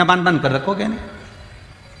तुम अपने यहाँ बांध कर रखोगे नहीं।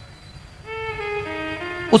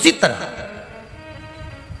 उसी तरह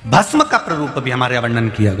भस्म का प्ररूप भी हमारे वर्णन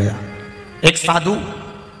किया गया। एक साधु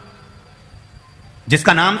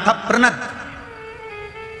जिसका नाम था प्रनद,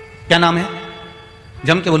 क्या नाम है?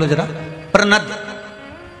 जम के बोलो जरा, प्रनद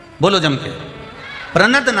बोलो जम के।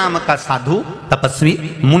 प्रनद नाम का साधु, तपस्वी,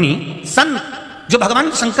 मुनि, संत, जो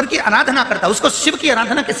भगवान शंकर की आराधना करता, उसको शिव की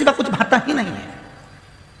आराधना के सिवा कुछ भाता ही नहीं है।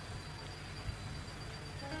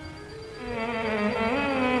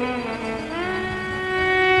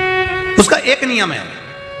 उसका एक नियम है,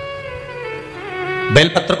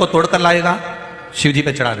 बेलपत्र को तोड़कर लाएगा, शिव जी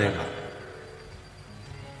पे चढ़ा देगा।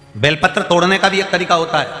 बेलपत्र तोड़ने का भी एक तरीका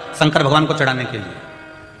होता है शंकर भगवान को चढ़ाने के लिए।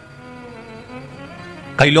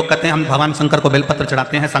 कई लोग कहते हैं हम भगवान शंकर को बेलपत्र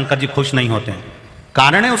चढ़ाते हैं, शंकर जी खुश नहीं होते हैं।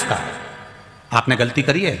 कारण है उसका, आपने गलती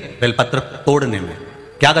करी है बेलपत्र तोड़ने में।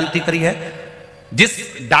 क्या गलती करी है? जिस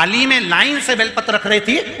डाली में लाइन से बेलपत्र रख रही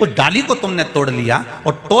थी, उस डाली को तुमने तोड़ लिया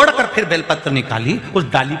और तोड़कर फिर बेलपत्र निकाली, उस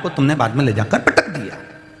डाली को तुमने बाद में ले जाकर पटक दिया।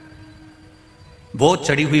 वो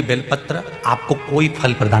चढ़ी हुई बेलपत्र आपको कोई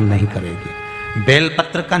फल प्रदान नहीं करेगी।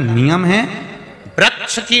 बेलपत्र का नियम है,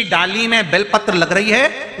 वृक्ष की डाली में बेलपत्र लग रही है,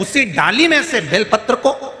 उसी डाली में से बेलपत्र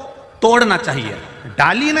को तोड़ना चाहिए,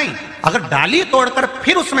 डाली नहीं। अगर डाली तोड़कर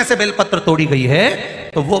फिर उसमें से बेलपत्र तोड़ी गई है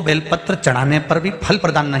तो वो बेलपत्र चढ़ाने पर भी फल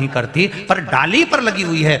प्रदान नहीं करती। पर डाली पर लगी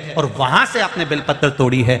हुई है और वहां से आपने बेलपत्र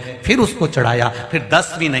तोड़ी है, फिर उसको चढ़ाया, फिर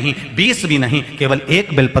 10 भी नहीं, 20 भी नहीं, केवल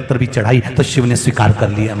 1 बेलपत्र भी चढ़ाई तो शिव ने स्वीकार कर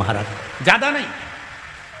लिया महाराज, ज्यादा नहीं।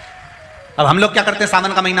 अब हम लोग क्या करते हैं,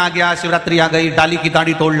 सावन का महीना आ गया, शिवरात्रि आ गई, डाली की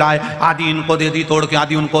दाढ़ी तोड़ लाए, आधी इनको दे दी तोड़ के,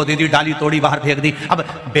 आधी उनको दे दी, डाली तोड़ी बाहर फेंक दी। अब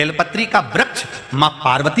बेलपत्री का वृक्ष मां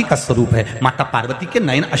पार्वती का स्वरूप है, माता पार्वती के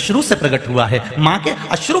नयन अश्रु से प्रकट हुआ है, मां के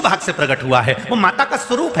अश्रु भाग से प्रकट हुआ है, वो माता का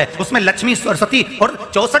स्वरूप है। उसमें लक्ष्मी, सरस्वती और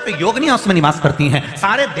 64 योगिनियां उसमें निवास करती हैं,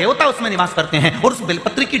 सारे देवता उसमें निवास करते हैं। और उस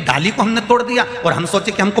बेलपत्री की डाली को हमने तोड़ दिया और हम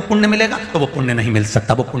सोचे कि हमको पुण्य मिलेगा, तो वो पुण्य नहीं मिल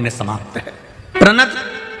सकता, वो पुण्य समाप्त है। प्रणत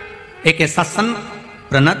एक ऐसा संत,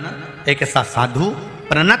 प्रणत एक ऐसा साधु,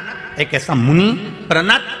 प्रणत एक ऐसा मुनि,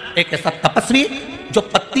 प्रणत एक ऐसा तपस्वी जो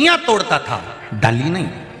पत्तियां तोड़ता था, डाली नहीं।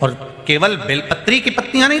 और केवल बेलपत्री की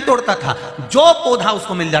पत्तियां नहीं तोड़ता था, जो पौधा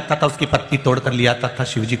उसको मिल जाता था उसकी पत्ती तोड़कर ले आता था,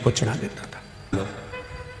 शिव जी को चढ़ा देता था।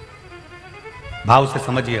 भाव से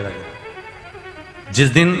समझिएगा, जिस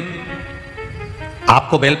दिन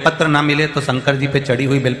आपको बेलपत्र ना मिले तो शंकर जी पे चढ़ी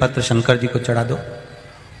हुई बेलपत्र शंकर जी को चढ़ा दो।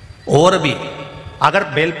 और भी अगर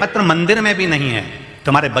बेलपत्र मंदिर में भी नहीं है,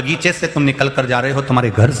 तुम्हारे बगीचे से तुम निकल कर जा रहे हो, तुम्हारे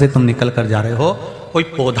घर से तुम निकल कर जा रहे हो, कोई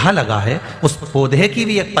पौधा लगा है, उस पौधे की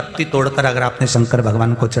भी एक पत्ती तोड़कर अगर आपने शंकर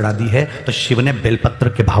भगवान को चढ़ा दी है तो शिव ने बेलपत्र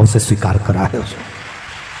के भाव से स्वीकार करा है उसको।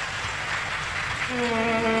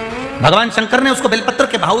 भगवान शंकर ने उसको बेलपत्र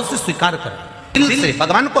के भाव से स्वीकार करा, दिल से।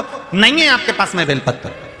 भगवान को नहीं है आपके पास में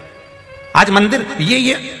बेलपत्र, आज मंदिर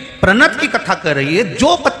ये प्रणत की कथा कर रही है,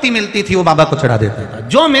 जो पत्ती मिलती थी वो बाबा को चढ़ा देता था,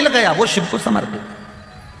 जो मिल गया वो शिव को समर्पित।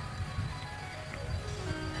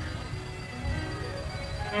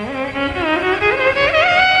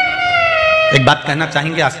 एक बात कहना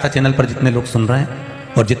चाहेंगे, आस्था चैनल पर जितने लोग सुन रहे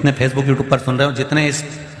हैं और जितने फेसबुक यूट्यूब पर सुन रहे हैं और जितने इस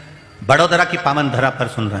बड़ोदरा की पावन धरा पर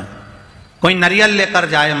सुन रहे हैं, कोई नारियल लेकर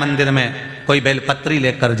जाए मंदिर में, कोई बेलपत्री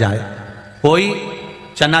लेकर जाए, कोई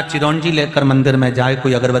चना चिरौंजी लेकर मंदिर में जाए,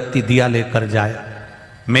 कोई अगरबत्ती दिया लेकर जाए,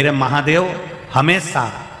 मेरे महादेव हमेशा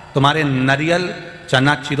तुम्हारे नारियल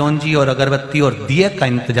चना चिरौंजी और अगरबत्ती और दिए का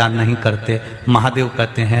इंतजार नहीं करते। महादेव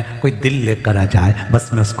कहते हैं कोई दिल लेकर आ जाए, बस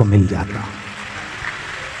मैं उसको मिल जाता हूं।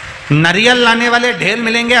 नारियल लाने वाले ढेर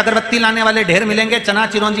मिलेंगे, अगरबत्ती लाने वाले ढेर मिलेंगे, चना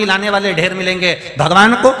चिरौंजी लाने वाले ढेर मिलेंगे,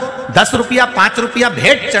 भगवान को 10 रुपया 5 रुपया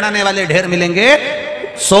भेंट चढ़ाने वाले ढेर मिलेंगे,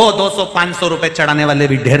 100 200 500 रुपए चढ़ाने वाले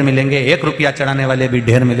भी ढेर मिलेंगे, 1 रुपया चढ़ाने वाले भी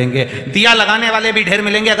ढेर मिलेंगे, दिया लगाने वाले भी ढेर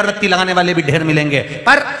मिलेंगे, अगरबत्ती लगाने वाले भी ढेर मिलेंगे।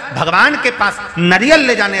 पर भगवान के पास नारियल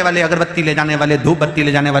ले जाने वाले, अगरबत्ती ले जाने वाले, धूप बत्ती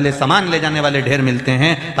ले जाने वाले, सामान ले जाने वाले ढेर मिलते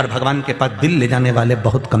हैं, पर भगवान के पास दिल ले जाने वाले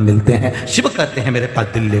बहुत कम मिलते हैं। शिव कहते हैं मेरे पास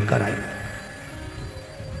दिल लेकर आए,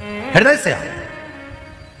 हृदय से आओ।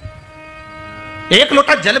 एक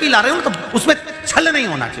लोटा जल भी ला रहे हो ना तो उसमें छल नहीं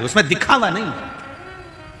होना चाहिए, उसमें दिखावा नहीं।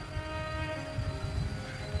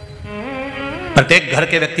 प्रत्येक घर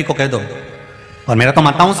के व्यक्ति को कह दो, और मेरा तो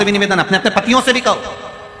माताओं से भी निवेदन, अपने अपने पतियों से भी कहो,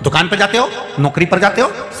 दुकान पर जाते हो, नौकरी पर जाते हो,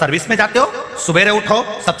 सर्विस में जाते हो, सुबेरे उठो,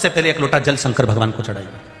 सबसे पहले एक लोटा जल शंकर भगवान को चढ़ाइए।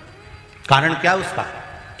 कारण क्या उसका,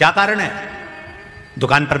 क्या कारण है?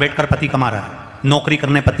 दुकान पर बैठकर पति कमा रहा है, नौकरी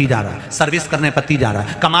करने पति जा रहा है, सर्विस करने पति जा रहा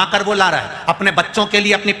है, कमा कर वो ला रहा है, अपने बच्चों के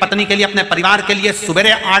लिए, अपनी पत्नी के लिए, अपने परिवार के लिए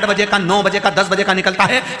सुबह 8 बजे का, 9 बजे का, 10 बजे का निकलता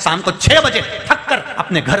है, शाम को 6 बजे थक कर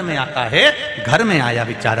अपने घर में आता है। घर में आया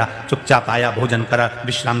बेचारा, चुपचाप आया, भोजन करा,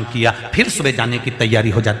 विश्राम किया, फिर सुबह जाने की तैयारी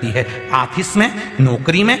हो जाती है। ऑफिस में,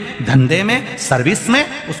 नौकरी में, धंधे में, सर्विस में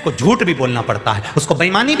उसको झूठ भी बोलना पड़ता है, उसको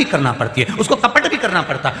बेईमानी भी करना पड़ती है, उसको कपट भी करना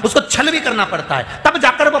पड़ता है, उसको छल भी करना पड़ता है, तब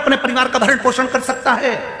जाकर वो अपने परिवार का भरण पोषण कर सकता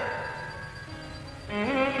है।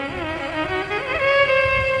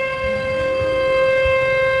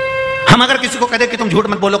 हम अगर किसी को कहते कि तुम झूठ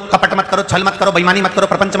मत बोलो, कपट मत करो, छल मत करो, बेईमानी मत करो,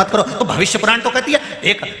 प्रपंच मत करो, तो भविष्य पुराण तो कहती है,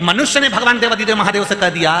 एक मनुष्य ने भगवान देवादिदेव महादेव से कह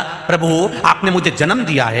दिया, प्रभु आपने मुझे जन्म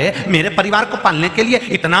दिया है मेरे परिवार को पालने के लिए,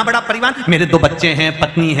 इतना बड़ा परिवार, मेरे 2 बच्चे हैं,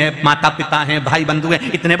 पत्नी है, माता पिता हैं, भाई बंधु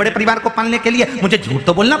हैं, इतने बड़े परिवार को पालने के लिए मुझे झूठ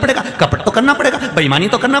तो बोलना पड़ेगा, कपट तो करना पड़ेगा, बेईमानी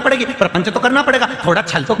तो करना पड़ेगी, प्रपंच तो करना पड़ेगा, थोड़ा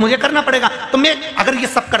छल तो मुझे करना पड़ेगा। तो मैं अगर ये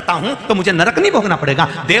सब करता हूं तो मुझे नरक नहीं भोगना पड़ेगा?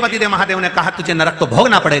 देवादिदेव महादेव ने कहा तुझे नरक तो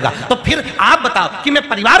भोगना पड़ेगा। तो फिर आप बताओ कि मैं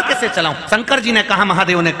परिवार कैसे चलाऊं? शंकर जी ने कहा,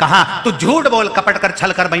 महादेव ने कहा, तू झूठ बोल, कपट कर,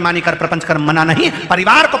 छल कर, बेईमानी कर, प्रपंच कर, मना नहीं,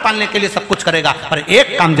 परिवार को पालने के लिए सब कुछ करेगा, पर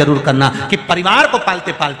एक काम जरूर करना कि परिवार को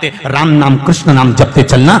पालते पालते राम नाम कृष्ण नाम जपते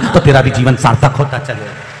चलना, तो तेरा भी जीवन सार्थक होता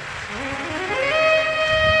चलेगा।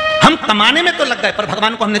 हम कमाने में तो लग गए, पर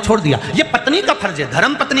भगवान को हमने छोड़ दिया। ये पत्नी का फर्ज है,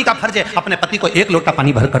 धर्म पत्नी का फर्ज है, अपने पति को 1 लोटा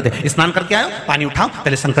पानी भर कर दे। स्नान करके आयो, पानी उठाओ,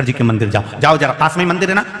 पहले शंकर जी के मंदिर जाओ, जाओ जरा, पास में मंदिर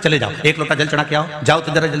है ना, चले जाओ, 1 लोटा जल चढ़ा के आओ, जाओ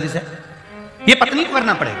तो जरा जल्दी से। ये पत्नी को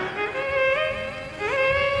करना पड़ेगा।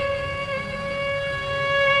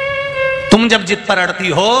 तुम जब जिद पर अड़ती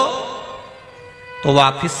हो तो वो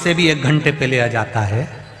ऑफिस से भी 1 घंटे पहले आ जाता है।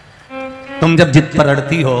 तुम जब जिद पर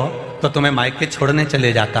अड़ती हो तो तुम्हें मायके छोड़ने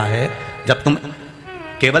चले जाता है। जब तुम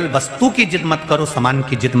केवल वस्तु की जिद मत करो, सामान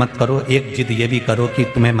की जिद मत करो, एक जिद ये भी करो कि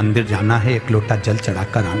तुम्हें मंदिर जाना है, 1 लोटा जल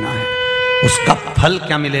चढ़ाकर आना है। उसका फल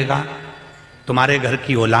क्या मिलेगा? तुम्हारे घर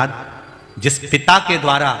की औलाद, जिस पिता के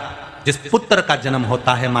द्वारा, जिस पुत्र का जन्म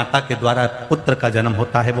होता है, माता के द्वारा पुत्र का जन्म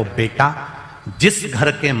होता है, वो बेटा, जिस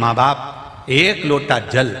घर के माँ बाप 1 लोटा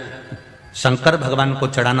जल शंकर भगवान को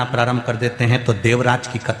चढ़ाना प्रारंभ कर देते हैं, तो देवराज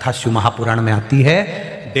की कथा शिवमहापुराण में आती है।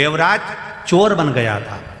 देवराज चोर बन गया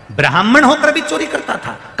था, ब्राह्मण होकर भी चोरी करता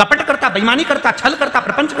था, कपट करता, बेईमानी करता, छल करता,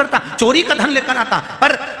 प्रपंच करता, चोरी का धन लेकर आता।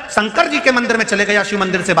 पर शंकर जी के मंदिर में चले गया, शिव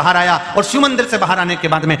मंदिर से बाहर आया और शिव मंदिर से बाहर आने के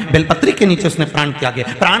बाद में बेलपत्री के नीचे उसने प्राण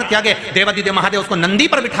त्यागे। देवादिदेव महादेव उसको नंदी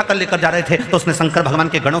पर बिठाकर लेकर जा रहे थे तो उसने शंकर भगवान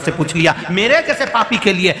के गणों से पूछ लिया, मेरे जैसे पापी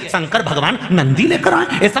के लिए शंकर भगवान नंदी लेकर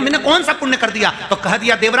आए, ऐसा मैंने कौन सा पुण्य कर दिया? तो कह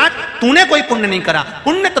दिया, देवराज तूने कोई पुण्य नहीं करा,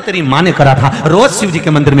 पुण्य तो तेरी मां ने करा था। रोज शिव जी के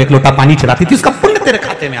मंदिर में एक लोटा पानी चढ़ाती थी, उसका पुण्य तेरे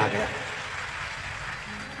खाते में आ गया।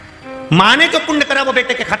 मां ने जो पुण्य करा वो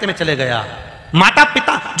बेटे के खाते में चले गया। माता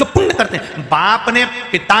पिता जो पुण्य करते हैं, बाप ने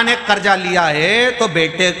पिता ने कर्जा लिया है तो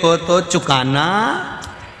बेटे को तो चुकाना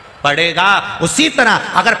पड़ेगा। उसी तरह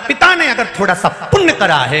अगर पिता ने अगर थोड़ा सा पुण्य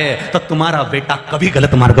करा है तो तुम्हारा बेटा कभी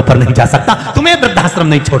गलत मार्ग पर नहीं जा सकता, तुम्हें वृद्धाश्रम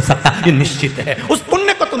नहीं छोड़ सकता, ये निश्चित है। उस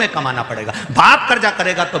पुण्य को तुम्हें कमाना पड़ेगा। बाप कर्जा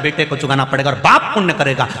करेगा तो बेटे को चुकाना पड़ेगा, और बाप पुण्य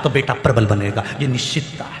करेगा तो बेटा प्रबल बनेगा, ये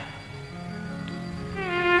निश्चितता है।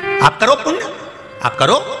 आप करो पुण्य, आप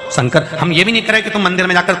करो। शंकर हम ये भी नहीं करें कि तुम मंदिर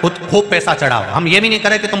में जाकर खूब पैसा चढ़ाओ, हम ये भी नहीं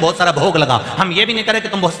करें कि तुम बहुत सारा भोग लगाओ, हम ये भी नहीं करें कि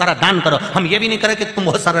तुम बहुत सारा दान करो, हम ये भी नहीं करें कि तुम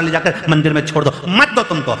बहुत सारा ले जाकर मंदिर में छोड़ दो, मत दो।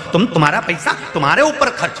 तुम्हारा पैसा तुम्हारे ऊपर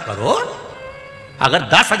खर्च करो। अगर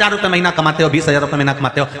 10,000 रुपए महीना कमाते हो, 20,000 रुपए महीना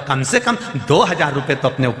कमाते हो, कम से कम 2,000 रुपए तो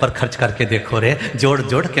अपने ऊपर खर्च करके देखो रे। जोड़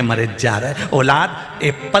जोड़ के मरे जा रहा है। औलाद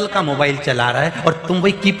एप्पल का मोबाइल चला रहा है और तुम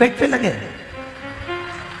वही कीपैड पे लगे।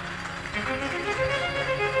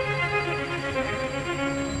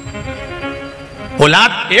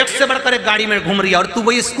 औलाद एक से बढ़कर एक गाड़ी में घूम रही है और तू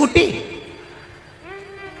वही स्कूटी।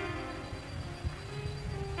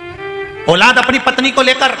 औलाद अपनी पत्नी को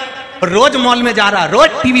लेकर रोज मॉल में जा रहा, रोज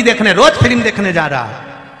टीवी देखने, रोज फिल्म देखने जा रहा,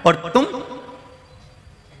 और तुम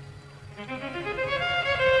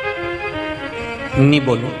नहीं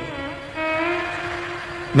बोलू,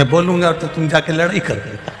 मैं बोलूंगा तो तुम जाके लड़ाई कर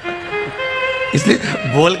देगा, इसलिए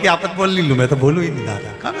बोल के आपत बोल नहीं लू, मैं तो बोलू ही नहीं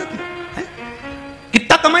दादा।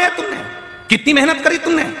 कितना कमाया तुमने, कितनी मेहनत करी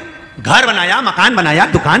तुमने, घर बनाया, मकान बनाया,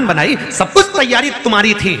 दुकान बनाई, सब कुछ तैयारी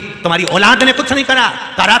तुम्हारी थी, तुम्हारी औलाद ने कुछ नहीं करा,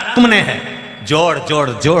 करा तुमने है। जोड़ जोड़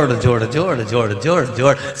जोड़ जोड़ जोड़ जोड़ जोड़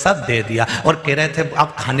जोड़ सब दे दिया। और कह रहे थे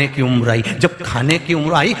अब खाने की उम्र आई। जब खाने की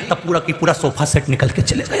उम्र आई तब पूरा की पूरा सोफा सेट निकल के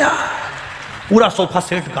चले गया, पूरा सोफा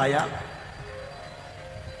सेट गाया।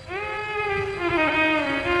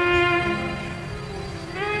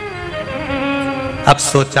 अब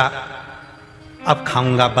सोचा अब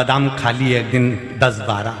खाऊंगा, बादाम खा लिए एक दिन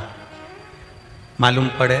 10-12, मालूम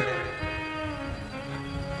पड़े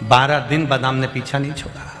 12 दिन बादाम ने पीछा नहीं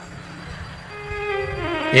छोड़ा।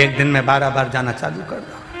 एक दिन में 12 बार जाना चालू कर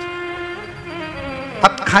दो।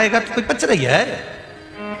 अब खाएगा तो कोई पच रही है।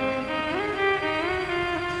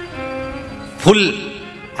 फुल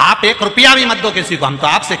आप 1 रुपया भी मत दो किसी को, हम तो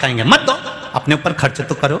आपसे खाएंगे, मत दो, अपने ऊपर खर्च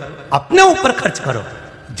तो करो, अपने ऊपर खर्च करो।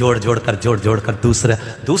 जोड़ जोड़ कर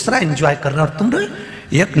दूसरा एंजॉय कर रहा। और तुम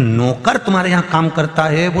एक नौकर तुम्हारे यहां काम करता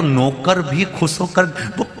है, वो नौकर भी खुश होकर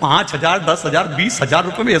वो 5,000 10,000 20,000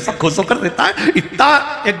 रुपए में ऐसा खुश होकर देता है, इतना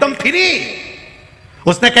एकदम फ्री।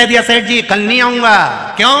 उसने कह दिया सेठ जी कल नहीं आऊंगा,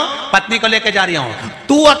 क्यों? पत्नी को लेकर जा रही हूं।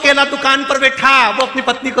 तू अकेला दुकान पर बैठा, वो अपनी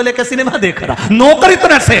पत्नी को लेकर सिनेमा देख रहा, नौकर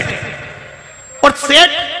इतना सेठ, और सेठ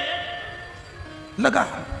लगा।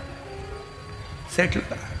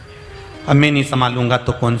 अब मैं नहीं संभालूंगा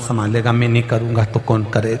तो कौन संभालेगा, मैं नहीं करूंगा तो कौन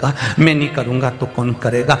करेगा, मैं नहीं करूंगा तो कौन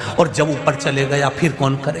करेगा। और जब ऊपर चले गया फिर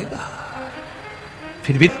कौन करेगा?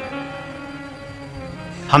 फिर भी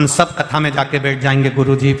हम सब कथा में जाके बैठ जाएंगे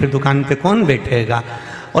गुरुजी, फिर दुकान पे कौन बैठेगा?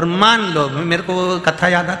 और मान लो मेरे को कथा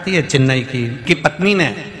याद आती है चेन्नई की पत्नी ने,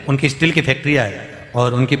 उनकी स्टील की फैक्ट्री है,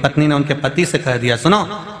 और उनकी पत्नी ने उनके पति से कह दिया, सुनो,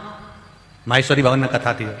 माहेश्वरी भवन में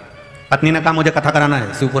कथा थी, पत्नी ने कहा मुझे कथा कराना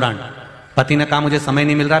है शिव पुराण। पति ने कहा मुझे समय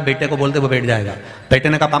नहीं मिल रहा, बेटे को बोल दे वो बैठ जाएगा। बेटे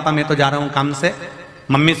ने कहा पापा मैं तो जा रहा हूँ काम से,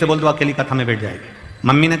 मम्मी से बोल दो अकेली कथा में बैठ जाएगी।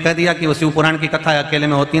 मम्मी ने कह दिया कि वो शिव पुराण की कथा अकेले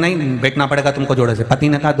में होती नहीं, बैठना पड़ेगा तुमको जोड़े से। पति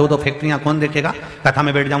ने कहा 2-2 फैक्ट्रियां कौन देखेगा, कथा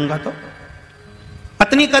में बैठ जाऊंगा तो।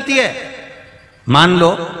 पत्नी कहती है मान लो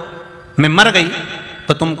मैं मर गई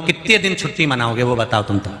तो तुम कितने दिन छुट्टी मनाओगे वो बताओ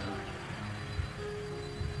तुम। तो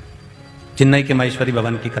चेन्नई के माहेश्वरी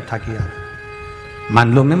भवन की कथा किया,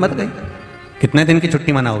 मान लो मैं मर गई, कितने दिन की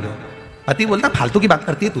छुट्टी मनाओगे? पति बोलता फालतू की बात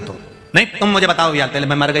करती है तू तो, नहीं तुम मुझे बताओ यार, पहले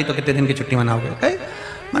मैं मर गई तो कितने दिन की छुट्टी मनाओगे?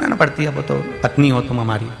 मनाना पड़ती है, वो तो पत्नी हो तुम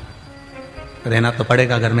हमारी, रहना तो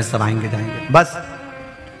पड़ेगा, घर में सब आएंगे जाएंगे। बस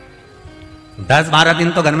 10-12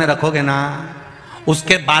 दिन तो घर में रखोगे ना,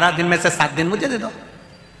 उसके 12 दिन में से 7 दिन मुझे दे दो।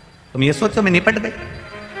 तुम ये सोचो मैं निपट गई,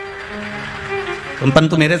 तुम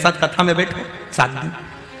पंतु मेरे साथ कथा में बैठो 7 दिन।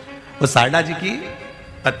 वो सारदा जी की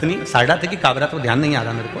पत्नी, सारदा थे कि काबरा तो ध्यान नहीं आ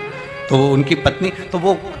रहा मेरे को, तो उनकी पत्नी, तो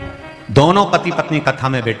वो दोनों पति पत्नी कथा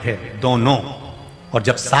में बैठे दोनों। और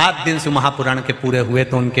जब 7 दिन शिव महापुराण के पूरे हुए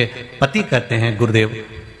तो उनके पति कहते हैं गुरुदेव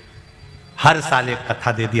हर साल एक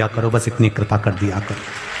कथा दे दिया करो, बस इतनी कृपा कर दिया करो।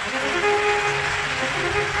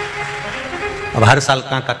 अब हर साल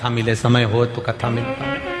कहां कथा मिले, समय हो तो कथा मिलता।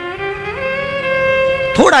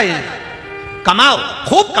 थोड़ा ये कमाओ,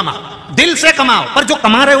 खूब कमाओ, दिल से कमाओ, पर जो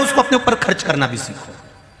कमा रहे हो उसको अपने ऊपर खर्च करना भी सीखो।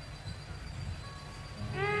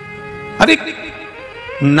 अभी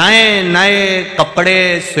नए नए कपड़े,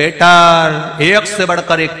 स्वेटर, एक से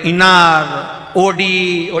बढ़कर एक इनार,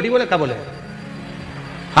 ओडी, ओडी बोले क्या बोले,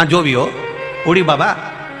 हाँ जो भी हो, ओडी बाबा,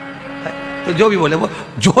 तो जो भी बोले वो,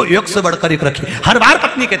 जो एक से बढ़कर एक रखी। हर बार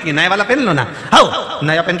पत्नी कहती है नया वाला पहन लो ना, आओ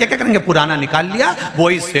नया पहन के क्या करेंगे, पुराना निकाल लिया,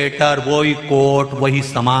 वही स्वेटर, वही कोट, वही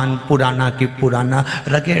सामान, पुराना की पुराना,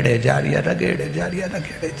 रगेड़े जा रही है, रगेड़े जा रही है,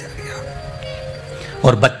 रगेड़े जा रही है।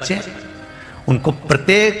 और बच्चे, उनको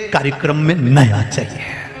प्रत्येक कार्यक्रम में नया चाहिए।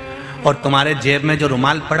 और तुम्हारे जेब में जो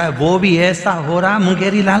रुमाल पड़ा है वो भी ऐसा हो रहा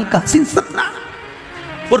मुंगेरी लाल का हसीन सपना।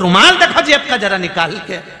 वो रुमाल देखो जेब का जरा निकाल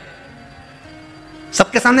के,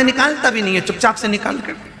 सबके सामने निकालता भी नहीं है, चुपचाप से निकाल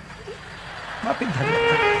के वापिस धर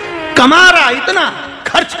लेता। कमा रहा इतना,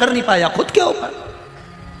 खर्च कर नहीं पाया खुद के ऊपर,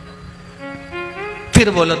 फिर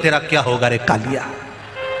बोलो तेरा क्या होगा रे कालिया।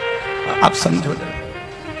 अब समझो जरा।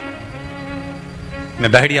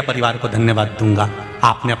 मैं बहड़िया परिवार को धन्यवाद दूंगा,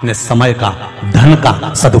 आपने अपने समय का, धन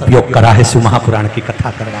का सदुपयोग करा है शिवमहापुराण की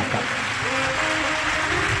कथा करवाकर।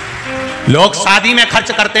 लोग शादी में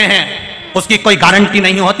खर्च करते हैं, उसकी कोई गारंटी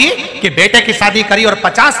नहीं होती कि बेटे की शादी करी और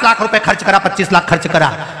 50 लाख रुपए खर्च करा, 25 लाख खर्च करा।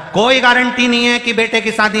 कोई गारंटी नहीं है कि बेटे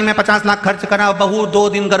की शादी में 50 लाख खर्च करा, बहू 2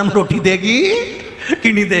 दिन गर्म रोटी देगी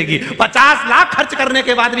कि नहीं देगी। 50 लाख खर्च करने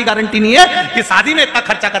के बाद भी गारंटी नहीं है कि शादी में इतना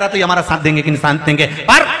खर्चा करा तो ये हमारा साथ देंगे कि नहीं साथ देंगे।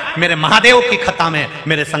 पर मेरे महादेव की कथा में,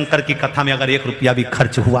 मेरे शंकर की कथा में अगर 1 रुपया भी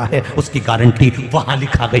खर्च हुआ है, उसकी गारंटी वहां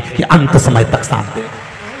लिखा गई कि अंत समय तक साथ देगा,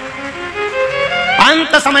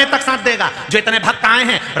 अंत समय तक साथ देगा। जो इतने भक्त आए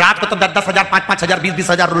हैं, रात को तो 10-10 हजार, 5-5 हजार, 20-20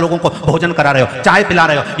 हजार लोगों को भोजन करा रहे हो, चाय पिला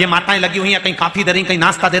रहे हो। ये माताएं लगी हुई हैं, कहीं काफी दे रही, कहीं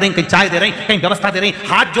नाश्ता दे रही, कहीं चाय दे रही, कहीं व्यवस्था दे रही,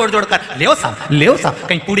 हाथ जोड़ जोड़ कर ले साहब,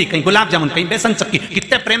 कहीं पूड़ी, कहीं गुलाब जामुन, कहीं बेसन चक्की,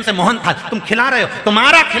 कितने प्रेम से मोहन थाल तुम खिला रहे हो।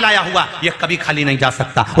 तुम्हारा खिलाया हुआ ये कभी खाली नहीं जा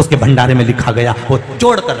सकता। उसके भंडारे में लिखा गया, वो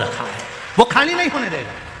जोड़ कर रखा है, वो खाली नहीं होने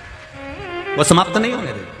देगा, वो समाप्त नहीं होने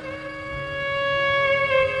देगा।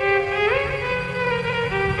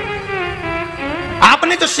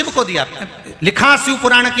 आपने जो शिव को दिया, लिखा शिव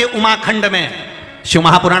पुराण के उमाखंड में, शिव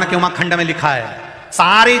महापुराण के उमाखंड में लिखा है,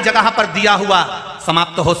 सारी जगह पर दिया हुआ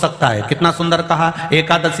समाप्त हो सकता है। कितना सुंदर कहा,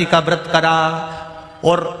 एकादशी का व्रत करा,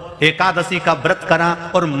 और एकादशी का व्रत करा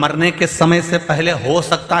और मरने के समय से पहले हो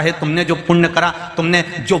सकता है तुमने जो पुण्य करा, तुमने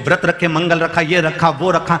जो व्रत रखे, मंगल रखा, ये रखा,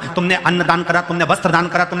 वो रखा, तुमने अन्न दान करा, तुमने वस्त्र दान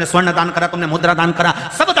करा, तुमने स्वर्ण दान करा, तुमने मुद्रा दान करा,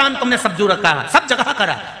 सब दान तुमने सब जो रखा, सब जगह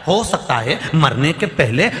करा, हो सकता है मरने के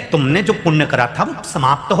पहले तुमने जो पुण्य करा था वो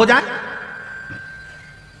समाप्त हो जाए।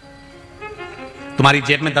 तुम्हारी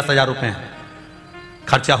जेब में 10,000 रुपए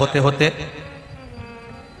खर्चा होते होते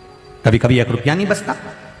कभी कभी 1 रुपया नहीं बचता।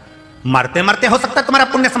 मरते मरते हो सकता है तुम्हारा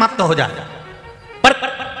पुण्य समाप्त हो जाए, पर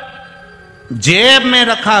जेब में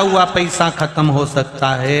रखा हुआ पैसा खत्म हो सकता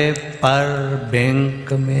है, पर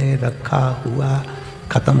बैंक में रखा हुआ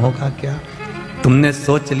खत्म होगा क्या? तुमने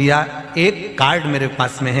सोच लिया एक कार्ड मेरे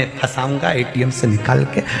पास में है, फंसाऊंगा, एटीएम से निकाल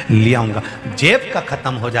के ले आऊंगा, जेब का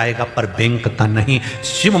खत्म हो जाएगा पर बैंक का नहीं।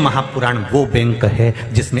 शिव महापुराण वो बैंक है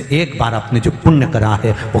जिसमें एक बार आपने जो पुण्य करा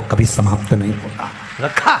है वो कभी समाप्त नहीं होगा।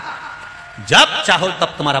 रखा, जब चाहो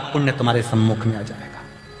तब तुम्हारा पुण्य तुम्हारे सम्मुख में आ जाएगा,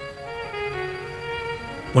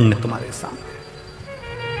 पुण्य तुम्हारे सामने।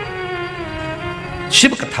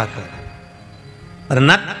 शिव कथा कर,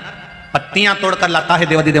 नट पत्तियां तोड़कर लाता है,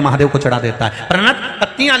 देवादिदेव महादेव को चढ़ा देता है। प्रणत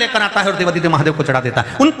पत्तियां लेकर आता है और देवादिदेव महादेव को चढ़ा देता है।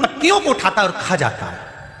 उन पत्तियों को उठाता है और खा जाता है।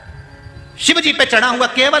 शिव जी पे चढ़ा हुआ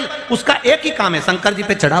केवल उसका एक ही काम है, शंकर जी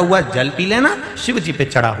पे चढ़ा हुआ जल पी लेना, शिव जी पे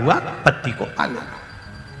चढ़ा हुआ पत्ती को खा लेना।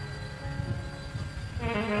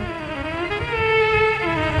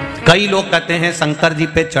 कई लोग कहते हैं शंकर जी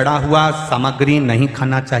पे चढ़ा हुआ सामग्री नहीं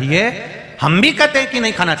खाना चाहिए। हम भी कहते हैं कि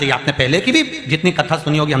नहीं खाना चाहिए। आपने पहले की भी जितनी कथा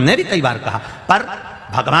सुनी होगी, हमने भी कई बार कहा, पर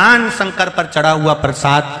भगवान शंकर पर चढ़ा हुआ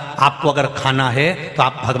प्रसाद आपको अगर खाना है तो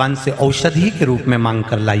आप भगवान से औषधि के रूप में मांग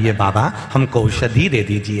कर लाइए, बाबा हमको औषधि दे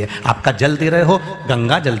दीजिए। आपका जल दे रहे हो,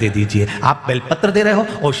 गंगा जल दे दीजिए। आप बेलपत्र दे रहे हो,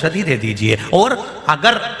 औषधि दे दीजिए। और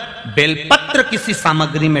अगर बेलपत्र किसी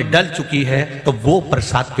सामग्री में डल चुकी है तो वो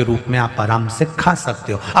प्रसाद के रूप में आप आराम से खा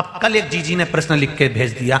सकते हो। अब कल एक जीजी ने प्रश्न लिख के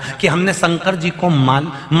भेज दिया कि हमने शंकर जी को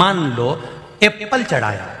मान लो एप्पल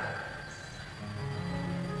चढ़ाया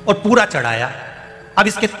और पूरा चढ़ाया, अब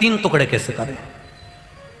इसके 3 टुकड़े कैसे करें?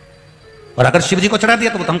 और अगर शिव जी को चढ़ा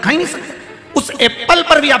दिया तो वो तो हम खा ही नहीं सकते। उस एप्पल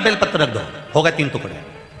पर भी आप बेलपत्र रख दो, हो गए 3 टुकड़े।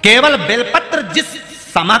 केवल बेलपत्र जिस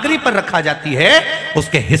सामग्री पर रखा जाती है,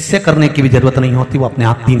 उसके हिस्से करने की भी जरूरत नहीं होती, वो अपने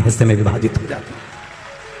आप 3 हिस्से में विभाजित हो जाती है।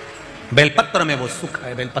 बेलपत्र में वो सुख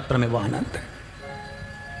है, बेलपत्र में वो आनंद है।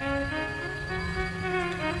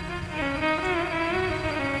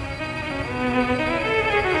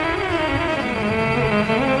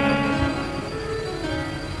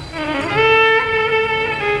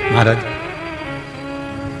 महाराज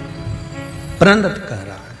प्रणत कह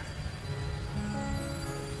रहा है,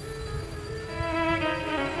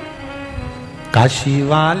 काशी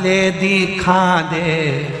वाले दिखा दे,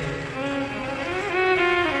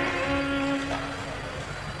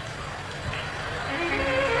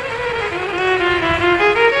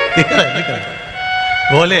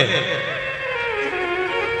 बोले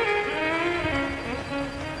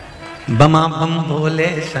बमा बम बोले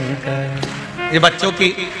शंकर। ये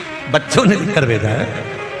बच्चों ने लिख कर भेजा है,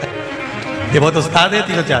 ये बहुत उस्ताद है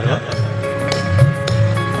 304।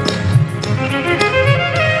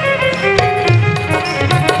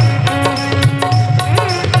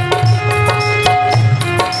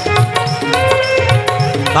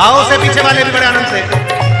 भाव से पीछे वाले भी बड़े आनंद से।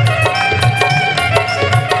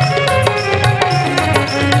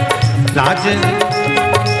 लाज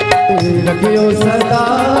रखियो सदा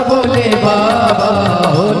बोले बाबा,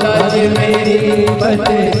 हो लाज मेरी मत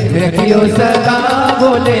रखियो सदा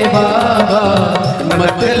बोले बाबा,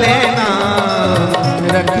 मत लेना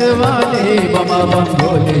रखवाले बमा बम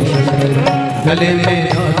भोले शंकर, गले में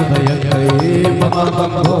नाग भयंकर बमा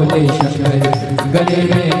बम भोले शंकर, गले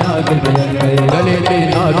में नाग भयंकर, गले में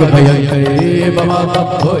नाग भयंकर बमा बम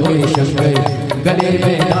भोले शंकर, गले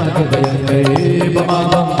में नाग भयंकर बमा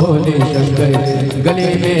बम भोले शंकर, गले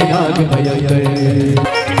में नाग भयंकर।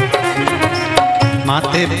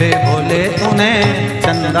 माथे पे भोले तूने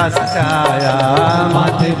चंदा सजाया,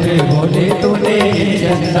 माथे पे भोले तूने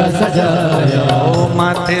चंदा सजाया, ओ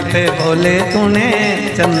माथे पे भोले तूने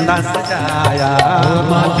चंदा सजाया,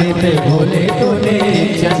 माथे पे भोले तूने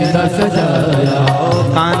चंदा सजाया, ओ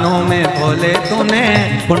कानों में भोले तूने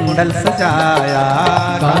कुंडल सजाया,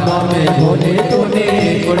 कानों में भोले तूने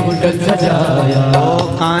कुंडल सजाया, ओ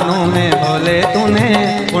कानों में भोले तूने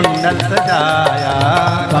कुंडल सजाया,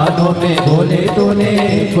 कानों में भोले तूने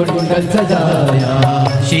कुंडल सजाया,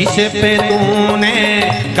 शीशे पे तूने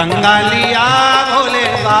गंगा लिया भोले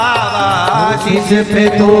बाबा, शीशे पे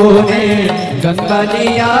तूने गंगा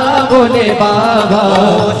लिया भोले बाबा,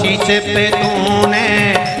 शीशे पे तूने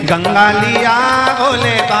गंगा लिया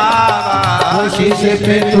भोले बाबा, शीशे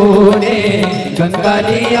पे तूने गंगा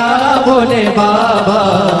लिया भोले बाबा,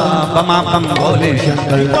 बमा बम भोले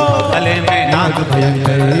शंकर, गले में नाग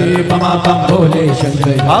भयंकर बमा बम भोले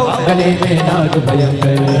शंकर, गले में नाग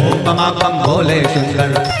भयंकर बमा बम भोले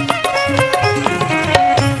शंकर।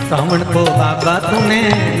 रावण को बाबा तूने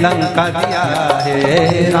लंका दिया है,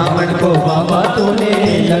 रावण को बाबा तूने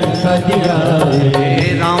लंका दिया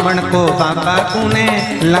है, रावण को बाबा तूने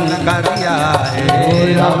लंका दिया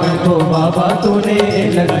है, रावण को बाबा तूने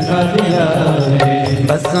लंका दिया है,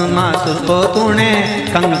 भस्मासुर को तूने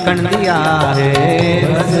कंकण दिया है,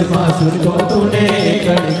 भस्मासुर को तूने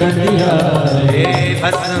कंकण दिया है,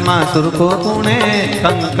 भस्मासुर को तूने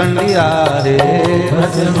कंकण दिया है,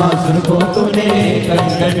 भस्मासुर को तूने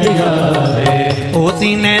कंकण दिया है,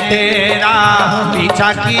 उसी ने तेरा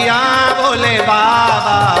पीछा किया भोले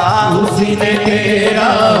बाबा, उसी ने तेरा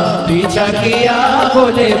पीछा किया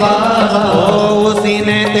भोले बाबा, उसी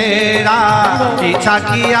ने तेरा पीछा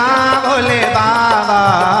किया भोले बाबा,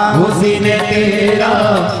 उसी ने तेरा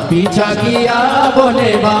पीछा किया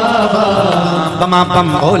भोले बाबा, बमा बम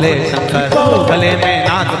भोले शंकर, गले में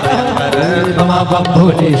नाग भयंकर, बमा बम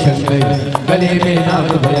भोले शंकर, गले में नाग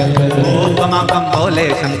भयंकर, बमा बम भोले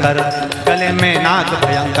शंकर, गले में नाग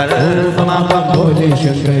भयंकर, बमा बम भोले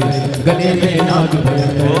शंकर, गले में नाग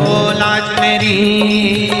भयंकर। ओ लाज मेरी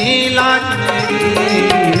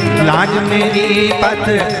लाज मेरी पत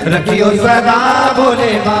रखियो सदा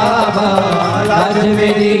भोले बाबा, लाज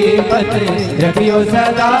मेरी पत रखियो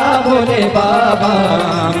सदा भोले बाबा,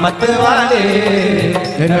 मत वाले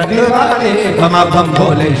रखवाले बमा बम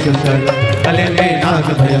भोले शंकर, गले में नाग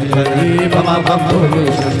भयंकर, बमा बम भोले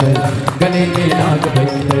शंकर, गले में नाग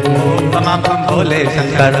भयंकर, बमा बम भोले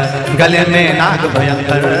शंकर, गले में नाग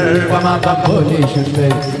भयंकर, बमा बम भोले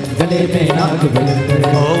शंकर, गले में नाग भयंकर,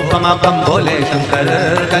 ओ बमा बम भोले शंकर,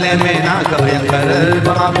 गले में नाग भयंकर,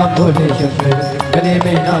 बमा बम भोले शंकर, गले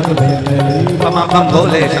में नाग भयंकर, बमा बम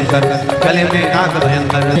भोले शंकर, गले में नाग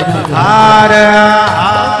भयंकर। हार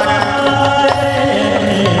हार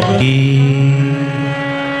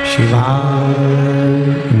शिवाय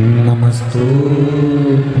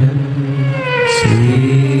नमस्तुभ्यं, श्री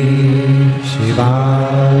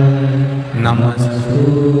शिवाय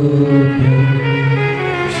नमस्तुभ्यं,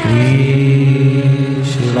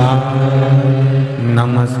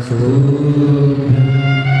 नमस्तुभ्यं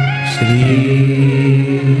श्री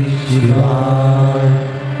शिवाय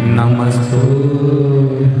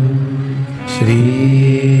नमस्तुभ्यं श्री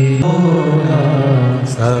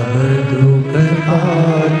सब दुख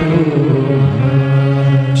काटो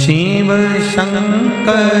शिव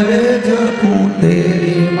शंकर जपू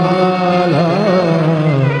तेरी माला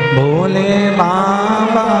भोले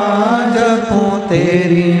बाबा जपू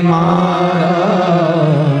तेरी माला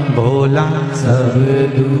भोला सब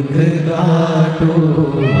दुख काटो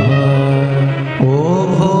ओ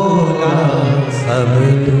भोला सब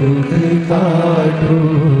दुख काटो।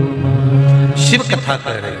 शिव कथा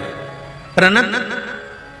कर रही है। प्रणत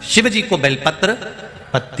शिव जी को बेलपत्र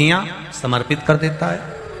पत्तियां समर्पित कर देता है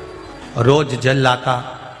और रोज जल लाता,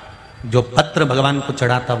 जो पत्र भगवान को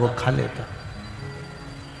चढ़ाता वो खा लेता,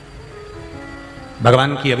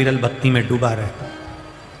 भगवान की अविरल भक्ति में डूबा रहता,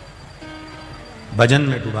 भजन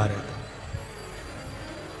में डूबा रहता।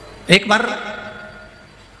 एक बार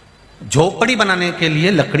झोपड़ी बनाने के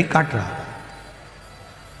लिए लकड़ी काट रहा था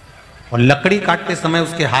और लकड़ी काटते समय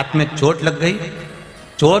उसके हाथ में चोट लग गई।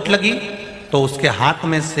 चोट लगी तो उसके हाथ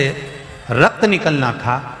में से रक्त निकलना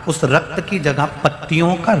था, उस रक्त की जगह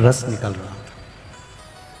पत्तियों का रस निकल रहा था।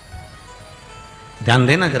 ध्यान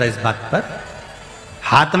देना जरा इस बात पर।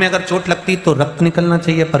 हाथ में अगर चोट लगती तो रक्त निकलना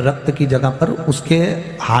चाहिए, पर रक्त की जगह पर उसके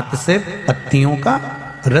हाथ से पत्तियों का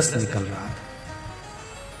रस निकल रहा था।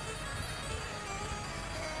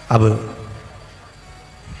 अब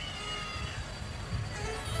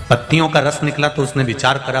पत्तियों का रस निकला तो उसने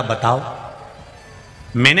विचार करा, बताओ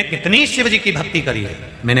मैंने कितनी शिव जी की भक्ति करी है,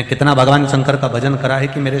 मैंने कितना भगवान शंकर का भजन करा है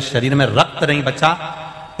कि मेरे शरीर में रक्त नहीं बचा।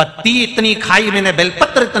 पत्ती इतनी खाई मैंने,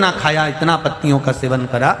 बेलपत्र इतना खाया, इतना पत्तियों का सेवन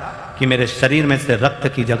करा कि मेरे शरीर में से रक्त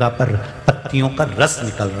की जगह पर पत्तियों का रस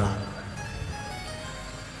निकल रहा।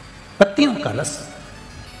 पत्तियों का रस।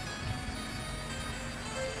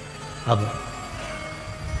 अब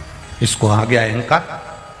इसको आ गया अहंकार।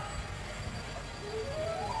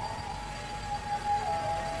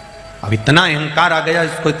 अब इतना अहंकार आ गया,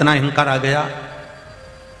 इसको इतना अहंकार आ गया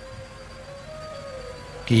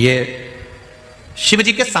कि ये शिव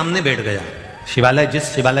जी के सामने बैठ गया। शिवालय, जिस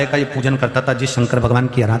शिवालय का ये पूजन करता था, जिस शंकर भगवान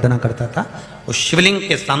की आराधना करता था, उस शिवलिंग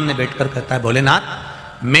के सामने बैठकर कहता है, भोलेनाथ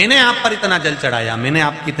मैंने आप पर इतना जल चढ़ाया, मैंने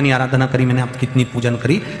आपकी इतनी आराधना करी, मैंने आपकी इतनी पूजन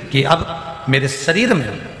करी कि अब मेरे शरीर में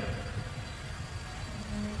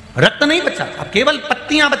रक्त नहीं बचा, अब केवल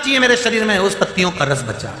पत्तियां बची है मेरे शरीर में, उस पत्तियों का रस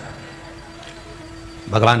बचा।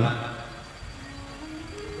 भगवान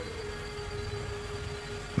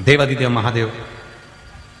देवाधिदेव महादेव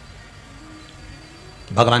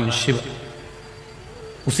भगवान शिव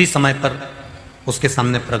उसी समय पर उसके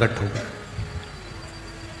सामने प्रकट हो गए।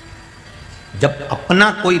 जब अपना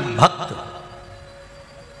कोई भक्त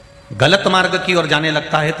गलत मार्ग की ओर जाने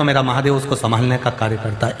लगता है तो मेरा महादेव उसको संभालने का कार्य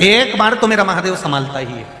करता है। एक बार तो मेरा महादेव संभालता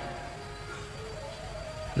ही है।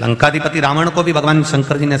 लंकाधिपति रावण को भी भगवान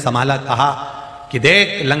शंकर जी ने संभाला, कहा कि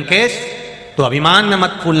देख लंकेश, तो अभिमान में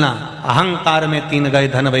मत फूलना, अहंकार में तीन गए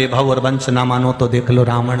धन वैभव और वंश ना मानो तो देख लो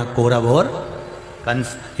रावण कौरव और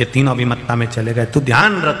कंस, ये तीनों अभिमत्ता में चले गए। तू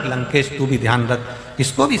ध्यान रख लंकेश, तू भी ध्यान रख।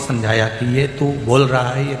 इसको भी समझाया कि ये तू बोल रहा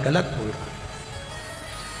है ये गलत बोल रहा है।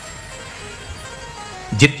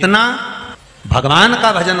 जितना भगवान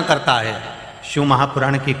का भजन करता है, शिव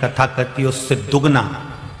महापुराण की कथा करती है, उससे दुगना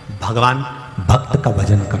भगवान भक्त का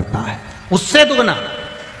भजन करता है, उससे दुगना।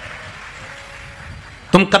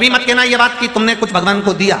 तुम कभी मत कहना ये बात कि तुमने कुछ भगवान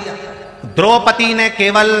को दिया। द्रौपदी ने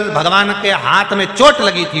केवल भगवान के हाथ में चोट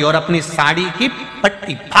लगी थी और अपनी साड़ी की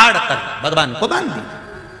पट्टी फाड़ कर भगवान को बांध दी।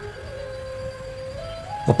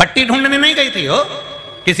 वो पट्टी ढूंढने नहीं गई थी, हो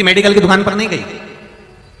किसी मेडिकल की दुकान पर नहीं गई,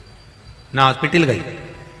 ना हॉस्पिटल गई,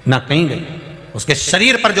 ना कहीं गई। उसके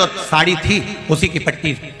शरीर पर जो साड़ी थी उसी की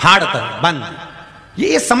पट्टी फाड़ कर बांध दी।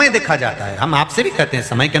 ये समय देखा जाता है। हम आपसे भी कहते हैं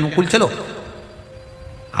समय के अनुकूल चलो।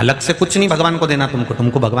 अलग से कुछ नहीं भगवान को देना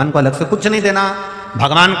तुमको भगवान को अलग से कुछ नहीं देना।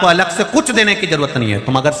 भगवान को अलग से कुछ देने की जरूरत नहीं है।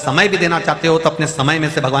 तुम अगर समय भी देना चाहते हो तो अपने समय में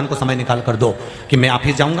से भगवान को समय निकाल कर दो कि मैं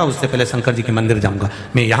ऑफिस जाऊंगा, उससे पहले शंकर जी के मंदिर जाऊंगा,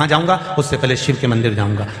 मैं यहां जाऊंगा, उससे पहले शिव के मंदिर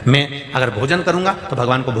जाऊंगा, मैं अगर भोजन करूंगा तो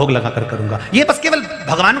भगवान को भोग लगा कर करूंगा। ये बस केवल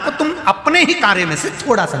भगवान को तुम अपने ही कार्य में से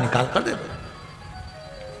थोड़ा सा निकाल कर दे दो।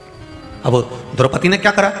 अब द्रौपदी ने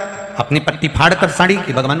क्या करा, अपनी पट्टी फाड़ कर साड़ी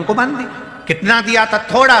की भगवान को बांध दी। कितना दिया था?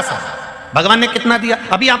 थोड़ा सा। भगवान ने कितना दिया?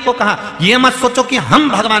 अभी आपको कहा ये मत सोचो कि हम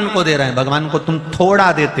भगवान को दे रहे हैं। भगवान को तुम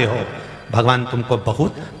थोड़ा देते हो, भगवान तुमको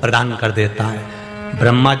बहुत प्रदान कर देता है।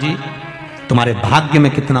 ब्रह्मा जी तुम्हारे भाग्य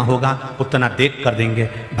में कितना होगा उतना देख कर देंगे।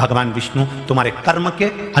 भगवान विष्णु तुम्हारे कर्म के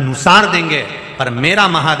अनुसार देंगे। पर मेरा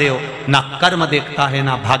महादेव ना कर्म देखता है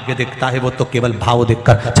ना भाग्य देखता है, वो तो केवल भाव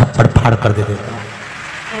देखकर छप्पड़ फाड़ कर दे देता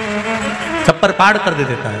है। सब पर पाड़ कर दे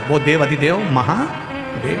देता है। वो देव अधिदेव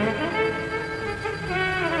महादेव,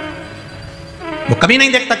 वो कभी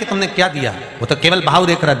नहीं देखता कि तुमने क्या दिया, वो तो केवल भाव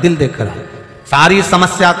देख रहा, दिल देख रहा। सारी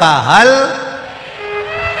समस्या का हल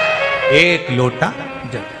एक लोटा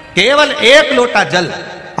जल, केवल एक लोटा जल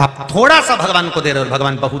आप थोड़ा सा भगवान को दे रहे हो,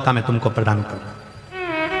 भगवान बहुता में तुमको प्रदान कर रहा।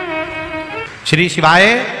 श्री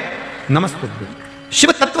शिवाय नमस्तुभ्यं।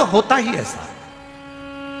 शिव तत्व होता ही ऐसा।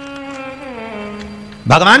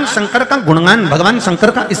 भगवान शंकर का गुणगान, भगवान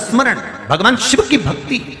शंकर का स्मरण, भगवान शिव की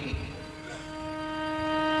भक्ति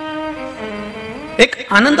एक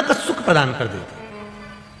आनंद का सुख प्रदान कर देती।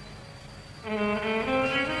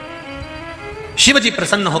 शिव जी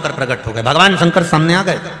प्रसन्न होकर प्रकट हो गए, भगवान शंकर सामने आ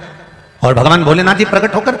गए और भगवान भोलेनाथ जी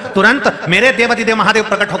प्रकट होकर तुरंत मेरे देवाधिदेव महादेव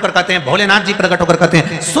प्रकट होकर कहते हैं, भोलेनाथ जी प्रकट होकर कहते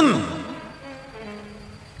हैं, सुन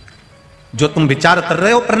जो तुम विचार कर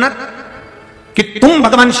रहे हो प्रनत कि तुम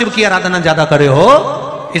भगवान शिव की आराधना ज्यादा कर रहे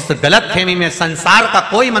हो, इस गलत फेमी में संसार का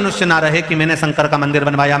कोई मनुष्य ना रहे कि मैंने शंकर का मंदिर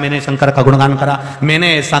बनवाया, मैंने शंकर का गुणगान करा,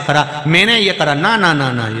 मैंने ऐसा करा, मैंने ये करा। ना ना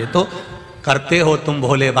ना ना, ये तो करते हो तुम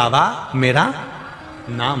भोले बाबा, मेरा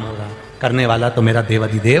नाम होगा। करने वाला तो मेरा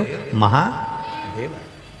देवाधिदेव महादेव।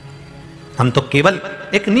 हम तो केवल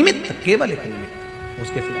एक निमित्त, केवल एक निमित्त,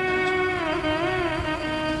 उसके सिवा।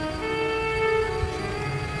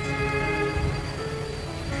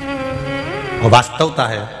 और वास्तवता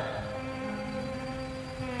है,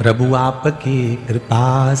 प्रभु आपकी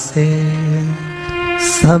कृपा से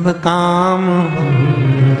सब काम हो।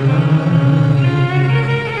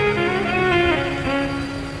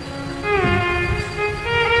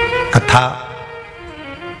 कथा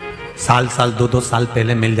साल साल 2-2 साल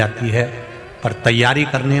पहले मिल जाती है, पर तैयारी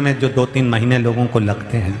करने में जो 2-3 महीने लोगों को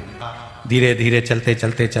लगते हैं, धीरे धीरे चलते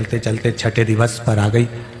चलते चलते चलते छठे दिवस पर आ गई।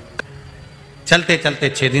 चलते चलते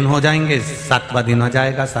 6 दिन हो जाएंगे, 7वां दिन हो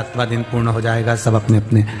जाएगा, 7वां दिन पूर्ण हो जाएगा, सब अपने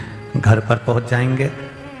अपने घर पर पहुंच जाएंगे।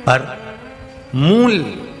 पर मूल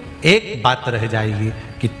एक बात रह जाएगी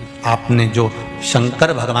कि आपने जो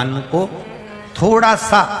शंकर भगवान को थोड़ा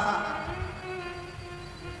सा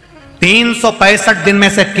 365 दिन में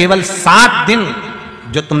से केवल 7 दिन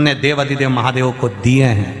जो तुमने देवाधिदेव महादेव को दिए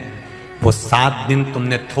हैं, वो 7 दिन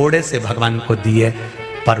तुमने थोड़े से भगवान को दिए,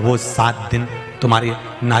 पर वो 7 दिन तुम्हारी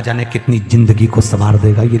ना जाने कितनी जिंदगी को संवार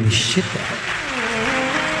देगा, ये निश्चित है।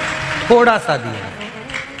 थोड़ा सा दिया,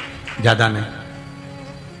 ज्यादा नहीं।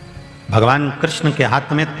 भगवान कृष्ण के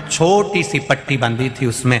हाथ में छोटी सी पट्टी बांधी थी,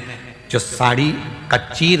 उसमें जो साड़ी का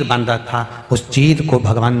चीर बांधा था, उस चीर को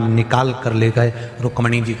भगवान निकाल कर ले गए,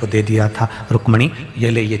 रुक्मणी जी को दे दिया था। रुक्मणी ये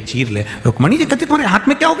ले, ये चीर ले। रुक्मणी जी कहती तुम्हारे हाथ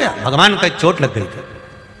में क्या हो गया? भगवान का चोट लग गई थी।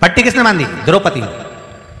 पट्टी किसने बांधी? द्रौपदी।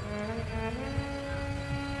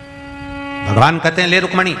 भगवान कहते हैं ले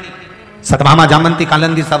रुक्मणी, सतभामा जामंती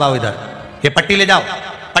कालंदी सब आओ इधर, ये पट्टी ले जाओ।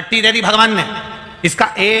 पट्टी दे दी भगवान ने। इसका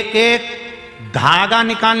एक एक धागा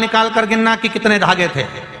निकाल निकाल कर गिनना कि कितने धागे थे,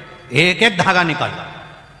 एक एक धागा निकाल।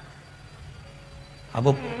 अब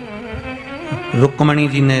वो रुक्मणी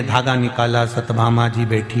जी ने धागा निकाला, सतभामा जी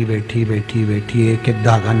बैठी बैठी बैठी बैठी एक एक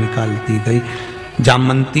धागा निकालती गई,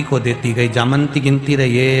 जामंती को देती गई। जामंती गिनती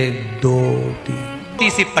रही, 1 2 3।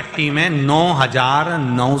 सी पट्टी में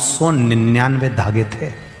 9,999 धागे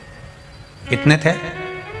थे। कितने थे?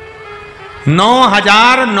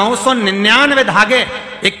 9,999 धागे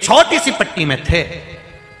एक छोटी सी पट्टी में थे।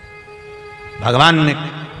 भगवान ने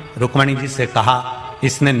रुक्मणी जी से कहा,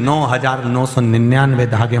 इसने 9,999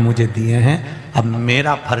 धागे मुझे दिए हैं, अब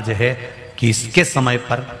मेरा फर्ज है कि इसके समय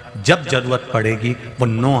पर जब जरूरत पड़ेगी वो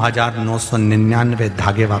 9,999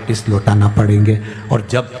 धागे वापस लौटाना पड़ेंगे। और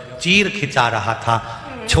जब चीर खिंचा रहा था,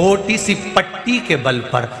 छोटी सी पट्टी के बल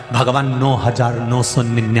पर भगवान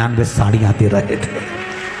 9,999 साड़ियां दे रहे थे।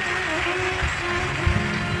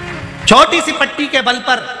 छोटी सी पट्टी के बल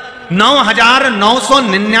पर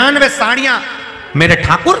 9,999 साड़ियां मेरे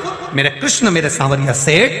ठाकुर, मेरे कृष्ण, मेरे सांवरिया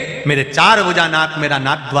सेठ, मेरे 4 भुजा नाथ, मेरा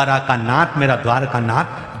नाथ द्वारा का नाथ, मेरा द्वार का नाथ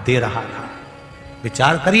दे रहा था।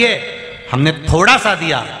 विचार करिए, हमने थोड़ा सा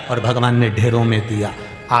दिया और भगवान ने ढेरों में दिया।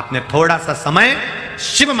 आपने थोड़ा सा समय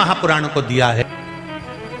शिव महापुराण को दिया है।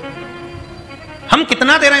 हम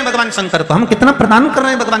कितना दे रहे हैं भगवान शंकर को, हम कितना प्रदान कर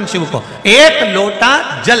रहे हैं भगवान शिव को? 1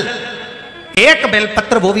 लोटा जल, 1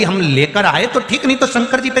 बेलपत्र, वो भी हम लेकर आए तो ठीक, नहीं तो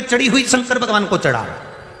शंकर जी पे चढ़ी हुई शंकर भगवान को चढ़ा।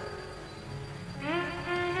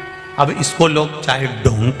 अब इसको लोग चाहे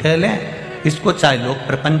ढोंग कह लें, इसको चाहे लोग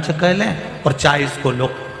प्रपंच कह लें, और चाहे इसको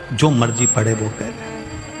लोग जो मर्जी पड़े वो कह लें।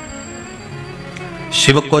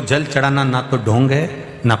 शिव को जल चढ़ाना ना तो ढोंग है,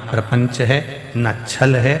 ना प्रपंच है, ना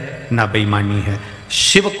छल है, ना बेईमानी है।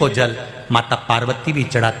 शिव को जल माता पार्वती भी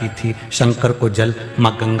चढ़ाती थी शंकर को जल,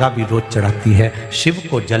 माँ गंगा भी रोज चढ़ाती है शिव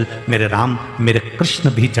को जल, मेरे राम मेरे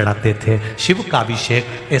कृष्ण भी चढ़ाते थे शिव का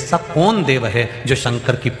अभिषेक। ऐसा कौन देव है जो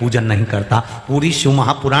शंकर की पूजन नहीं करता? पूरी शिव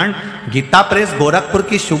महापुराण, गीता प्रेस गोरखपुर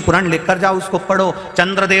की शिव पुराण लेकर जाओ, उसको पढ़ो।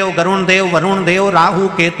 चंद्रदेव, गरुण देव, वरुण देव, राहु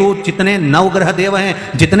केतु, जितने नवग्रह देव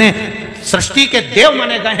हैं, जितने सृष्टि के देव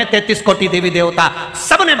माने गए हैं, 33 कोटि देवी देवता,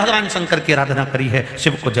 सबने भगवान शंकर की आराधना करी है,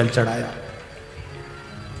 शिव को जल चढ़ाया।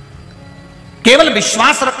 केवल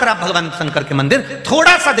विश्वास रखकर आप भगवान शंकर के मंदिर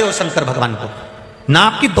थोड़ा सा देव शंकर भगवान को, ना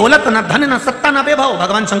आपकी दौलत, ना धन, ना सत्ता, ना वैभव,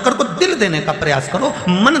 भगवान शंकर को दिल देने का प्रयास करो,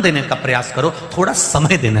 मन देने का प्रयास करो, थोड़ा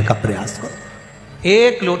समय देने का प्रयास करो।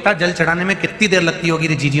 एक लोटा जल चढ़ाने में कितनी देर लगती होगी?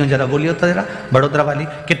 जीजियों जरा बोलियो तो जरा, बड़ोदरा वाली,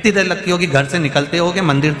 कितनी देर लगती होगी? घर से निकलते होगे,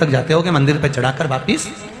 मंदिर तक जाते होगे, मंदिर पे चढ़ाकर वापिस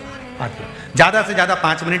आते। ज्यादा से ज्यादा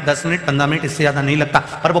 5 मिनट, 10 मिनट, 15 मिनट, इससे ज्यादा नहीं लगता।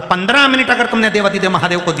 पर वो 15 मिनट अगर तुमने देवाधिदेव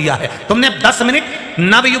महादेव को दिया है, तुमने 10 मिनट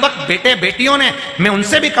नवयुवक बेटे बेटियों ने, मैं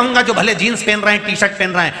उनसे भी कहूंगा जो भले जीन्स पहन रहे हैं, टी शर्ट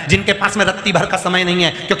पहन रहे हैं, जिनके पास में रत्ती भर का समय नहीं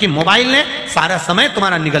है क्योंकि मोबाइल ने सारा समय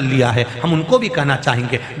तुम्हारा निगल लिया है, हम उनको भी कहना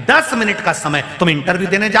चाहेंगे 10 मिनट का समय तुम इंटरव्यू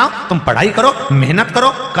देने जाओ, तुम पढ़ाई करो, मेहनत करो,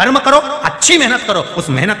 कर्म करो, अच्छी मेहनत करो, उस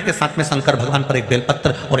मेहनत के साथ में शंकर भगवान पर एक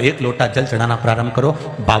बेलपत्र और एक लोटा जल चढ़ाना प्रारंभ करो।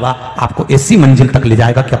 बाबा आपको ऐसी मंजिल तक ले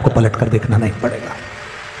जाएगा कि आपको पलट कर देखना नहीं पड़ेगा।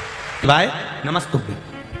 भाई नमस्तुभ्यं,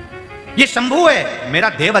 ये शंभु है, मेरा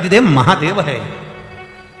देव अधिदेव महादेव है।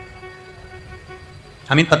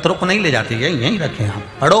 हम इन पत्रों को नहीं ले जाते, यहीं रखें, आप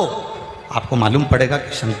पढ़ो, आपको मालूम पड़ेगा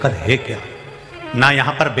कि शंकर है क्या। ना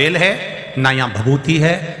यहां पर बेल है, ना यहां भभूति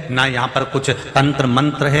है, ना यहां पर कुछ तंत्र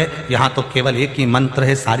मंत्र है, यहां तो केवल एक ही मंत्र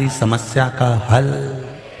है सारी समस्या का हल।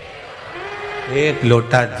 एक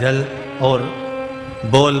लोटा जल और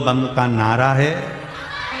बोल बम का नारा है,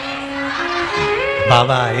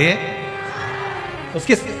 बाबा है,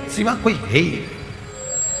 उसके सिवा कोई है ही।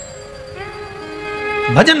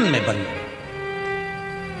 भजन में बल।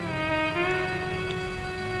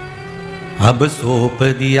 अब सौंप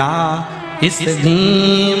दिया इस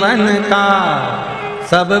जीवन का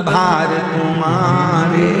सब भार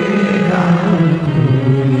तुम्हारे,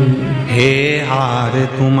 हे हार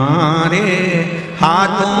तुम्हारे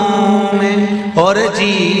हाथों में और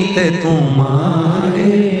जीत तुम्हारे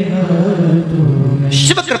हाथों में।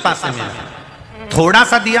 शिव कृपा से मिला, थोड़ा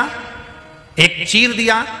सा दिया, एक चीर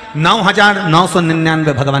दिया,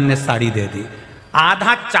 9,999 भगवान ने साड़ी दे दी।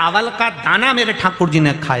 आधा चावल का दाना मेरे ठाकुर जी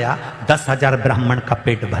ने खाया, 10,000 ब्राह्मण का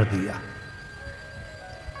पेट भर दिया।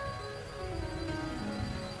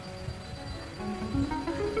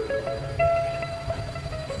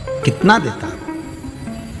 कितना देता?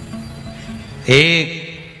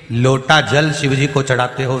 एक लोटा जल शिव जी को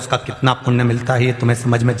चढ़ाते हो, उसका कितना पुण्य मिलता है ये तुम्हें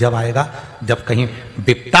समझ में जब आएगा, जब कहीं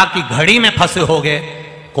विपदा की घड़ी में फंसे होगे,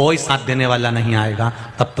 कोई साथ देने वाला नहीं आएगा,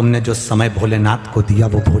 तब तुमने जो समय भोलेनाथ को दिया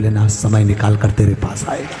वो भोलेनाथ समय निकाल कर तेरे पास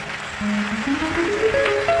आएगा।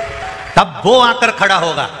 तब वो आकर खड़ा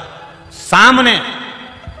होगा सामने।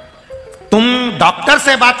 तुम डॉक्टर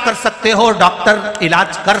से बात कर सकते हो, डॉक्टर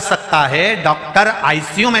इलाज कर सकता है, डॉक्टर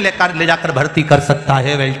आईसीयू में ले जाकर भर्ती कर सकता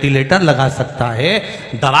है, वेंटिलेटर लगा सकता है,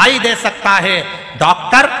 दवाई दे सकता है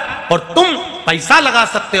डॉक्टर, और तुम पैसा लगा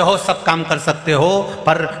सकते हो, सब काम कर सकते हो।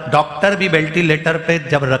 पर डॉक्टर भी वेंटिलेटर पे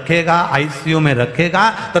जब रखेगा, आईसीयू में रखेगा,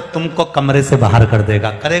 तो तुमको कमरे से बाहर कर देगा।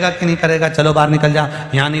 करेगा कि नहीं करेगा? चलो बाहर निकल जा,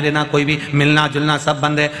 यहां नहीं रहना, कोई भी मिलना जुलना सब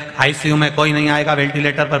बंद है, आईसीयू में कोई नहीं आएगा,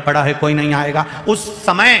 वेंटिलेटर पर पड़ा है कोई नहीं आएगा। उस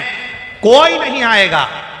समय कोई नहीं आएगा,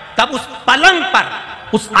 तब उस पलंग पर,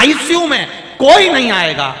 उस आईसीयू में कोई नहीं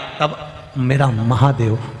आएगा, तब मेरा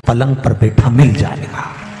महादेव पलंग पर बैठा मिल जाएगा।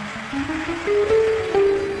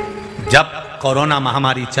 जब कोरोना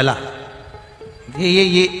महामारी चला,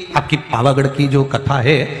 ये आपकी पावागढ़ की जो कथा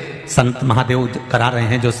है, संत महादेव करा रहे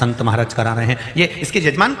हैं, जो संत महाराज करा रहे हैं, ये इसके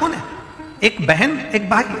यजमान कौन है? एक बहन एक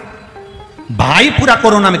भाई। भाई पूरा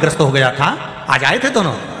कोरोना में ग्रस्त हो गया था, आज आए थे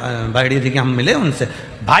दोनों, बड़ी जी के हम मिले उनसे।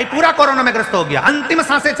 भाई पूरा कोरोना में ग्रस्त हो गया, अंतिम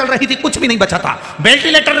सांसें चल रही थी, कुछ भी नहीं बचा था,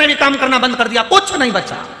 वेंटिलेटर ने भी काम करना बंद कर दिया, कुछ नहीं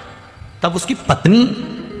बचा। तब उसकी पत्नी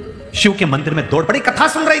शिव के मंदिर में दौड़ पड़ी, कथा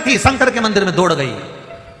सुन रही थी, शंकर के मंदिर में दौड़ गई।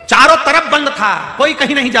 चारों तरफ बंद था, कोई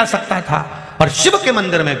कहीं नहीं जा सकता था, पर शिव के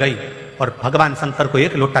मंदिर में गई और भगवान शंकर को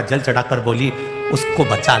एक लोटा जल चढ़ाकर बोली, उसको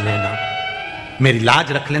बचा लेना, मेरी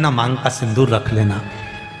लाज रख लेना, मांग का सिंदूर रख लेना।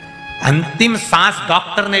 अंतिम सांस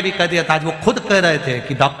डॉक्टर ने भी कह दिया था, आज वो खुद कह रहे थे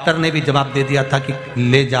कि डॉक्टर ने भी जवाब दे दिया था कि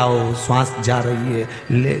ले जाओ, श्वास जा रही है,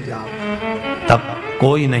 ले जाओ। तब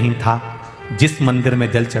कोई नहीं था, जिस मंदिर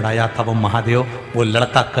में जल चढ़ाया था वो महादेव, वो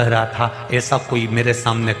लड़का कह रहा था, ऐसा कोई मेरे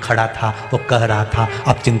सामने खड़ा था, वो कह रहा था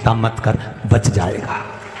अब चिंता मत कर, बच जाएगा।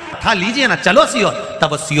 कथा लीजिए ना, चलो सियोर। तब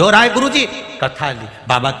वो सियोर आए गुरुजी, कथा ली,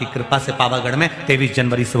 बाबा की कृपा से पावागढ़ में 23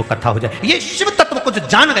 जनवरी से वो कथा हो जाए। ये शिव तत्व को जो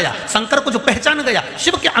जान गया, शंकर को जो पहचान गया,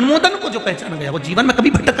 शिव के अनुमोदन को जो पहचान गया, वो जीवन में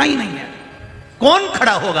कभी भटका ही नहीं है। कौन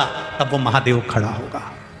खड़ा होगा? तब वो महादेव खड़ा होगा,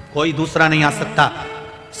 कोई दूसरा नहीं आ सकता।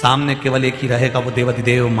 सामने केवल एक ही रहेगा, वो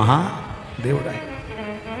देवाधिदेव महादेव रहेगा।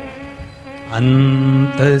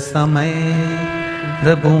 अंत समय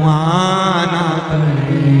प्रभु आना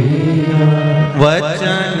पड़ेगा,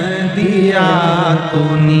 वचन दिया तो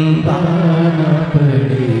निभाना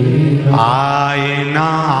पड़ेगा। आए ना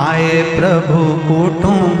आए प्रभु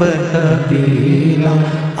कुटुंब कबीला,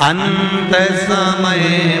 अंत समय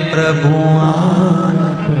प्रभु आना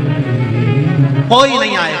पड़ेगा। कोई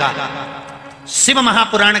नहीं आएगा। शिव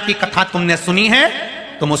महापुराण की कथा तुमने सुनी है,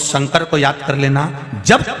 तुम उस शंकर को याद कर लेना।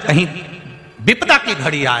 जब कहीं विपदा की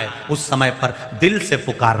घड़ी आए, उस समय पर दिल से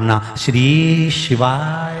पुकारना, श्री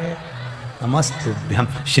शिवाय नमस्तुभ्यम,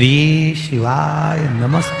 श्री शिवाय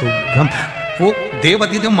नमस्तुभ्यम। वो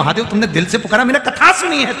देवाधिदेव महादेव तुमने दिल से पुकारा, मैंने कथा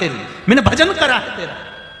सुनी है तेरी, मैंने भजन करा है तेरा,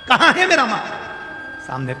 कहां है मेरा मां?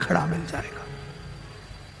 सामने खड़ा मिल जाएगा।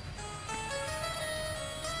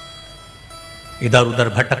 इधर उधर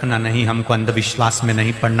भटकना नहीं, हमको अंधविश्वास में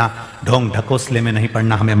नहीं पड़ना, ढोंग ढकोसले में नहीं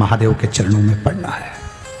पड़ना, हमें महादेव के चरणों में पड़ना है।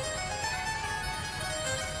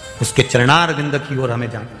 उसके चरणारविंद की ओर हमें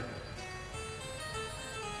जाना।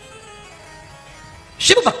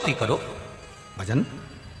 शिव भक्ति करो, भजन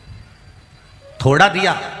थोड़ा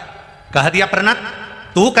दिया, कह दिया प्रणत।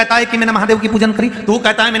 तू कहता है कि मैंने महादेव की पूजन करी, तू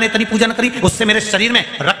कहता है मैंने इतनी पूजन करी, उससे मेरे शरीर में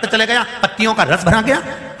रक्त चले गया, पत्तियों का रस भरा गया।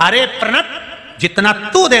 अरे प्रणत, जितना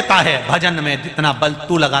तू देता है भजन में, जितना बल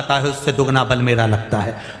तू लगाता है, उससे दुगना बल मेरा लगता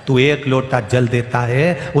है। तू एक लोटा जल देता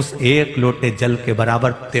है, उस एक लोटे जल के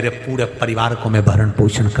बराबर तेरे पूरे परिवार को मैं भरण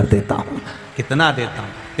पोषण कर देता हूं। कितना देता हूं?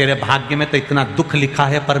 तेरे भाग्य में तो इतना दुख लिखा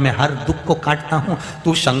है, पर मैं हर दुख को काटता हूं।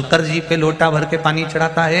 तू शंकर जी पे लोटा भर के पानी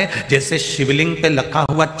चढ़ाता है, जैसे शिवलिंग पे लखा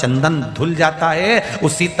हुआ चंदन धुल जाता है,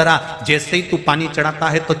 उसी तरह जैसे ही तू पानी चढ़ाता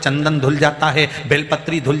है तो चंदन धुल जाता है,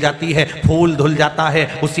 बेलपत्री धुल जाती है, फूल धुल जाता है।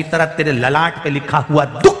 उसी तरह तेरे ललाट पे लिखा हुआ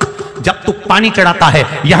दुख, जब तू पानी चढ़ाता है,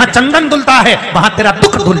 यहां चंदन धुलता है, वहां तेरा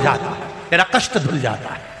दुख धुल जाता है, तेरा कष्ट धुल जाता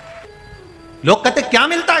है। लोग कहते क्या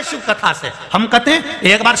मिलता है शिव कथा से? हम कहते हैं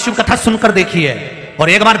एक बार शिव कथा सुनकर देखिए, और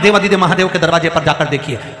एक बार देवाधिदेव महादेव के दरवाजे पर जाकर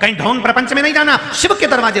देखिए। कहीं ढोंग प्रपंच में नहीं जाना, शिव के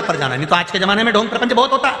दरवाजे पर जाना। नहीं तो आज के जमाने में ढोंग प्रपंच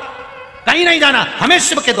बहुत होता, कहीं नहीं जाना, हमें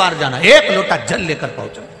शिव के द्वार जाना। एक लोटा जल लेकर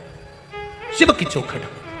पहुंचो, शिव की चौखट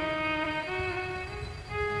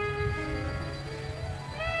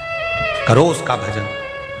करो, उसका भजन।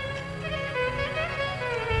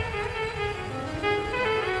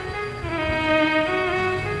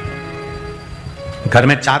 घर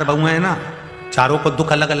में 4 बहुएं हैं ना, चारों को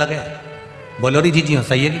दुख अलग अलग है। बोलो री जी हो,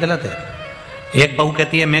 सही है कि गलत है? एक बहू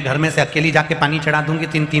कहती है मैं घर में से अकेली जाके पानी चढ़ा दूंगी,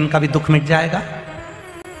 3 का भी दुख मिट जाएगा।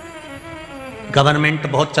 गवर्नमेंट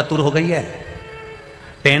बहुत चतुर हो गई है।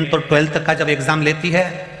 10th और 12th का जब एग्जाम लेती है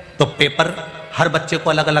तो पेपर हर बच्चे को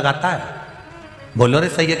अलग अलग आता है। बोलो रे,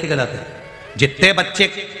 सही है कि गलत है? जितने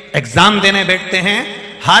बच्चे एग्जाम देने बैठते हैं,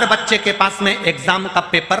 हर बच्चे के पास में एग्जाम का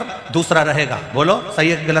पेपर दूसरा रहेगा। बोलो सही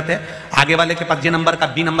है कि गलत है? आगे वाले के पास J नंबर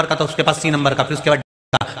का, B नंबर का, तो उसके पास C नंबर का, फिर उसके बाद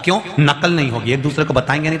क्यों? नकल नहीं होगी, एक दूसरे को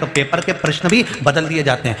बताएंगे नहीं तो पेपर के प्रश्न भी बदल दिए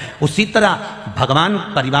जाते हैं। उसी तरह भगवान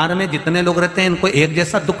परिवार में जितने लोग रहते हैं, इनको एक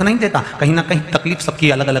जैसा दुख नहीं देता, कहीं ना कहीं तकलीफ सबकी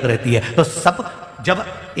अलग अलग रहती है। तो सब जब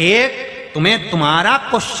एक तुम्हें तुम्हारा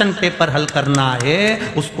क्वेश्चन पेपर हल करना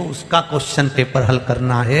है, उसको उसका क्वेश्चन पेपर हल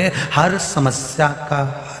करना है। हर समस्या का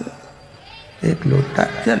हल एक लोटा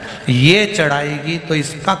जल, ये चढ़ाएगी तो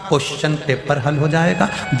इसका क्वेश्चन पेपर हल हो जाएगा,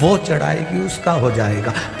 वो चढ़ाएगी उसका हो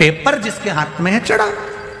जाएगा। पेपर जिसके हाथ में है चढ़ा।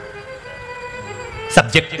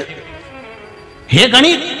 सब्जेक्ट है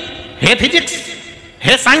गणित, है फिजिक्स,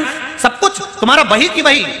 है साइंस, सब कुछ तुम्हारा वही की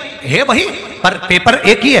वही है, वही पर पेपर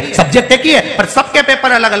एक ही है, सब्जेक्ट एक ही है, पर सबके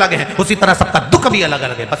पेपर अलग अलग हैं। उसी तरह सबका दुख भी अलग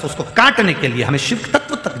अलग है। बस उसको काटने के लिए हमें शिव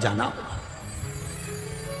तत्व तक जाना होगा।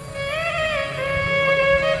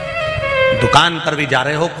 दुकान पर भी जा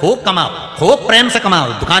रहे हो, खूब कमाओ, खूब प्रेम से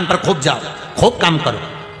कमाओ, दुकान पर खूब जाओ, खूब काम करो,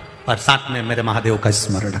 पर साथ में मेरे महादेव का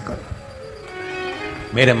स्मरण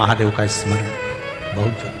करो। मेरे महादेव का स्मरण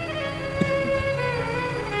बहुत जरूरी।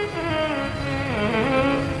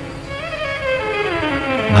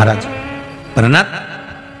 महाराज प्रणत,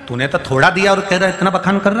 तूने तो थोड़ा दिया और कह रहा इतना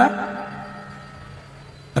बखान कर रहा।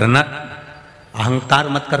 प्रणत, अहंकार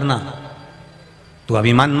मत करना, तू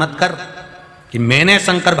अभिमान मत कर कि मैंने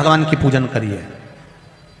शंकर भगवान की पूजन करी है।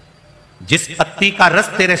 जिस पत्ती का रस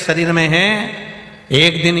तेरे शरीर में है,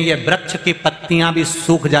 एक दिन ये वृक्ष की पत्तियां भी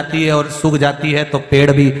सूख जाती है, और सूख जाती है तो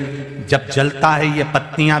पेड़ भी जब जलता है, ये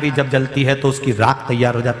पत्तियां भी जब जलती है तो उसकी राख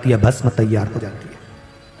तैयार हो जाती है, भस्म तैयार हो जाती है,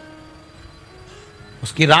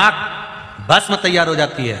 उसकी राख भस्म तैयार हो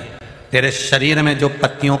जाती है। तेरे शरीर में जो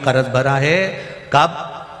पत्तियों का रस भरा है,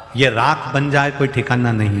 कब ये राख बन जाए कोई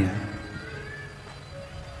ठिकाना नहीं है।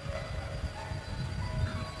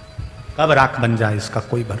 कब राख बन जाए इसका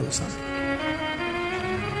कोई भरोसा नहीं।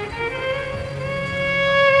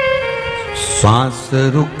 श्वास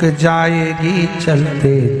रुक जाएगी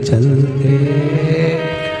चलते चलते,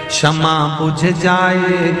 क्षमा बुझ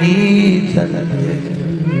जाएगी जलते,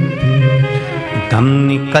 दम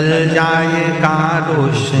निकल जाएगा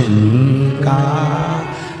रोशनी का,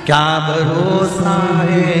 क्या भरोसा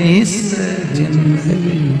है इस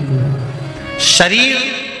जिंदगी का। शरीर,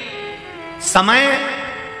 समय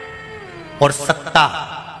और सत्ता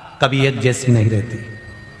कभी एक जैसी नहीं रहती।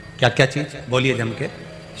 क्या क्या चीज बोलिए जम के।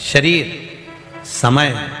 शरीर,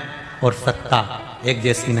 समय और सत्ता एक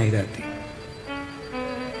जैसी नहीं रहती।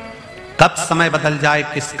 कब समय बदल जाए,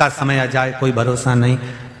 किसका समय आ जाए कोई भरोसा नहीं।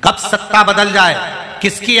 कब सत्ता बदल जाए,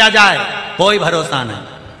 किसकी आ जाए कोई भरोसा नहीं।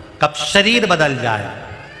 कब शरीर बदल जाए,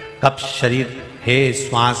 कब शरीर है,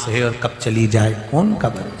 श्वास है और कब चली जाए कौन का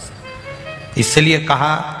भरोसा। इसलिए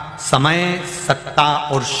कहा समय, सत्ता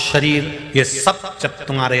और शरीर ये सब जब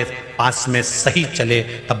तुम्हारे पास में सही चले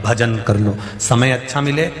तब भजन कर लो। समय अच्छा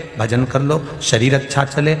मिले भजन कर लो, शरीर अच्छा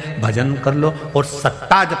चले भजन कर लो, और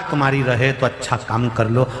सत्ता जब तुम्हारी रहे तो अच्छा काम कर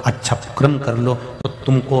लो, अच्छा कर्म कर लो, तो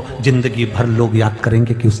तुमको जिंदगी भर लोग याद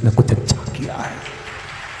करेंगे कि उसने कुछ अच्छा किया है।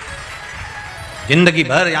 जिंदगी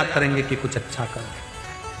भर याद करेंगे कि कुछ अच्छा कर।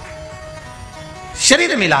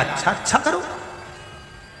 शरीर मिला अच्छा, अच्छा करो,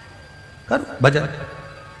 करो भजन।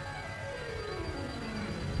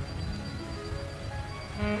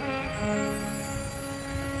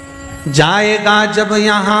 जाएगा जब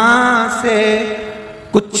यहां से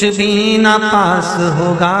कुछ भी ना पास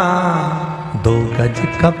होगा, 2 गज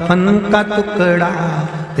कफन का टुकड़ा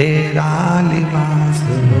तेरा लिबास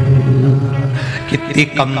होगा। कितनी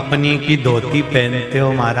कंपनी की धोती पहनते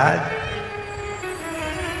हो महाराज।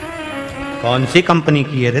 कौन सी कंपनी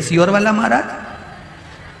की है रे सियोर वाला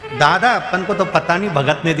महाराज। दादा अपन को तो पता नहीं,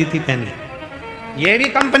 भगत ने दी थी पहनने। ये भी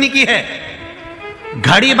कंपनी की है।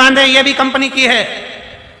 घड़ी बांधे ये भी कंपनी की है।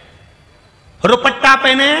 रुपट्टा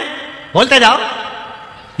पहने, बोलते जाओ,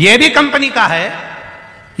 ये भी कंपनी का है।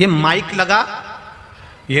 ये माइक लगा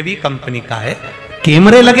ये भी कंपनी का है।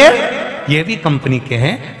 कैमरे लगे ये भी कंपनी के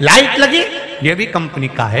हैं। लाइट लगी ये भी कंपनी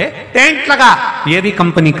का है। टेंट लगा ये भी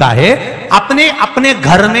कंपनी का है। अपने अपने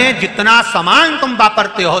घर में जितना सामान तुम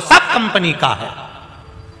वापरते हो सब कंपनी का है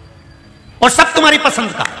और सब तुम्हारी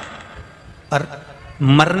पसंद का है। पर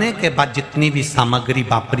मरने के बाद जितनी भी सामग्री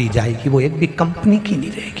वापरी जाएगी वो एक भी कंपनी की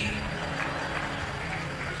नहीं रहेगी।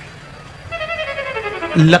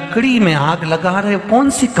 लकड़ी में आग लगा रहे कौन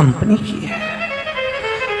सी कंपनी की है।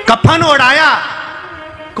 कफन ओढ़ाया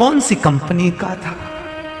कौन सी कंपनी का था।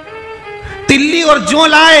 तिल्ली और जौ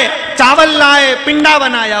लाए, चावल लाए, पिंडा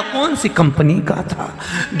बनाया कौन सी कंपनी का था।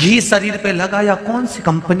 घी शरीर पे लगाया कौन सी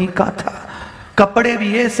कंपनी का था। कपड़े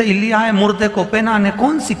भी ऐसे ही लिया है, मुर्दे को पहनाने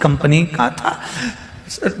कौन सी कंपनी का था।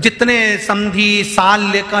 जितने समधी साल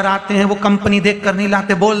लेकर आते हैं वो कंपनी देखकर नहीं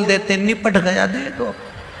लाते, बोल देते निपट गया दे दो।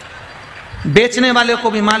 बेचने वाले को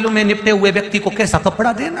भी मालूम है निपटे हुए व्यक्ति को कैसा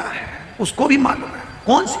कपड़ा देना है, उसको भी मालूम है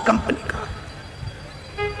कौन सी कंपनी का।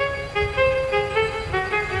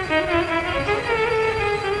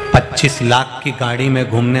 $25 लाख की गाड़ी में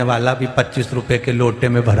घूमने वाला भी 25 रुपए के लोटे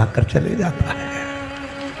में भरा कर चले जाता है।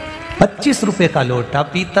 25 रुपए का लोटा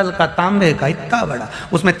पीतल का, तांबे का, इतना बड़ा,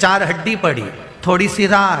 उसमें 4 हड्डी पड़ी, थोड़ी सी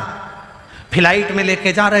राख। फ्लाइट में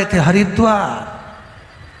लेके जा रहे थे हरिद्वार।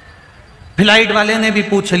 फ्लाइट वाले ने भी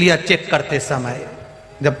पूछ लिया चेक करते समय,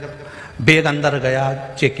 जब बैग अंदर गया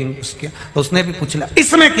चेकिंग उसके, तो उसने भी पूछ लिया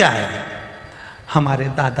इसमें क्या है। हमारे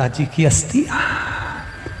दादाजी की अस्थियां।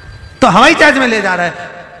 तो हवाई जहाज में ले जा रहा है।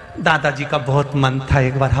 दादाजी का बहुत मन था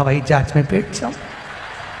एक बार हवाई जहाज में बैठ जाऊं।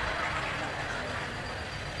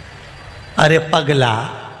 अरे पगला,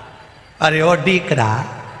 अरे ओ डीकरा,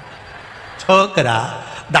 छोकरा,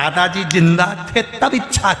 दादाजी जिंदा थे तब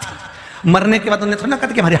इच्छा थी, मरने के बाद उन्हें थोड़ा ना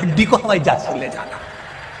कहते कि हमारी हड्डी को हवाई जहाज से ले जाना।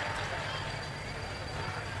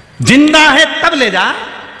 जिंदा है तब ले जा,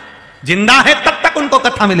 जिंदा है तब तक उनको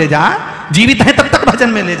कथा में ले जा, जीवित है तब तक भजन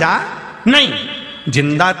में ले जा। नहीं,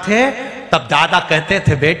 जिंदा थे तब दादा कहते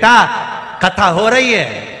थे बेटा कथा हो रही है,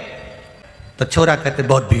 तो छोरा कहते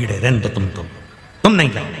बहुत भीड़ है रहने दो, तुम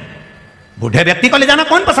नहीं जाओ। बूढ़े व्यक्ति को ले जाना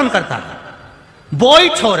कौन पसंद करता है। बोई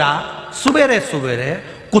छोरा सुबेरे सुबेरे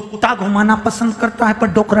कुत्ता घुमाना पसंद करता है पर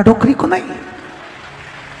डोकरा डोकरी को नहीं।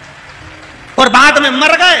 और बाद में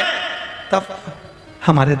मर गए तब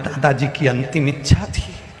हमारे दादाजी की अंतिम इच्छा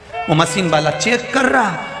थी, वो मशीन वाला चेक कर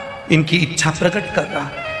रहा, इनकी इच्छा प्रकट कर रहा।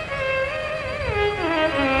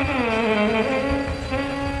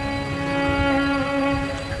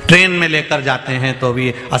 ट्रेन में लेकर जाते हैं तो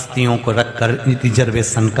भी अस्थियों को रखकर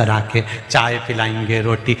रिजर्वेशन करा के चाय पिलाएंगे,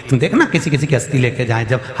 रोटी। तुम देखना किसी किसी की अस्थि लेके जाए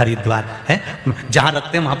जब हरिद्वार है, जहां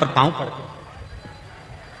रखते हैं वहां पर पांव पड़ते,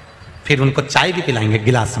 फिर उनको चाय भी पिलाएंगे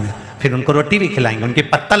गिलास में, फिर उनको रोटी भी खिलाएंगे, उनकी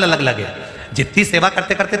पत्तल अलग लगे। जितनी सेवा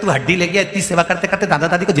करते करते तू हड्डी ले गया, इतनी सेवा करते करते दादा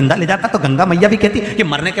दादी को जिंदा ले जाता, तो गंगा मैया भी कहती कि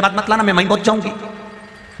मरने के बाद मत लाना, मैं वहीं पहुंच जाऊंगी,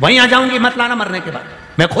 वहीं आ जाऊंगी, मत लाना मरने के बाद,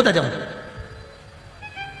 मैं खुद आ जाऊंगी।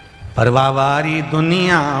 परवावारी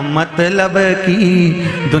दुनिया मतलब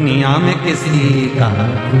की दुनिया में किसी का,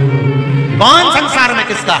 कौन संसार में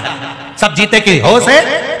किसका है? सब जीते की होश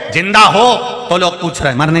है, जिंदा हो तो लोग पूछ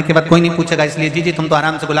रहे हैं, मरने के बाद कोई नहीं पूछेगा। इसलिए जी तुम तो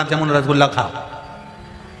आराम से गुलाब जामुन रसगुल्ला खाओ,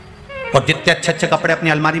 और जितने अच्छे अच्छे कपड़े अपनी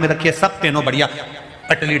अलमारी में रखिए सब पहनो बढ़िया,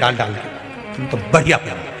 पटली डाल डाल के, तुम तो बढ़िया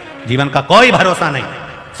पहनो, जीवन का कोई भरोसा नहीं,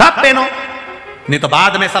 सब पहनो, नहीं तो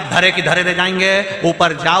बाद में सब धरे की धरे रह जाएंगे।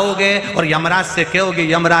 ऊपर जाओगे और यमराज से कहोगे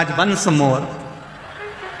यमराज वंश मोर,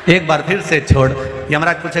 एक बार फिर से छोड़।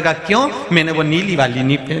 यमराज पूछेगा क्यों? मैंने वो नीली वाली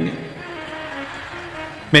नहीं पहनी,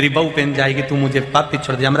 मेरी बहू पहन जाएगी, तू मुझे पापी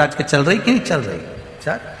छोड़ दे। यमराज के चल रही कि नहीं चल रही,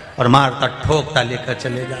 चल, और मारता ठोकता लेकर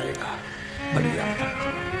चले जाएगा। बढ़िया,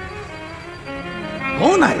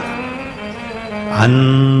 कौन आएगा?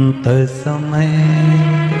 अंत समय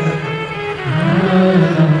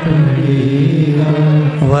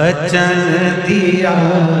वचन दिया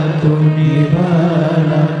तो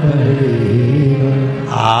निभाना पड़ेगा,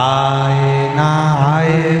 आए ना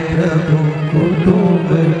आए प्रभु कुटुंब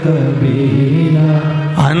कबीरा,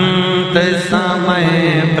 अंत समय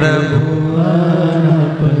प्रभु आना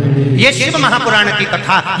पड़ेगा। ये शिव महापुराण की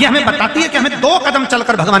कथा ये हमें बताती है कि हमें 2 कदम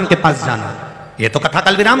चलकर भगवान के पास जाना। ये तो कथा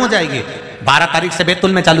कल विराम हो जाएगी, 12 तारीख से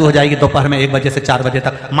बैतुल में चालू हो जाएगी, दोपहर में 1 बजे से 4 बजे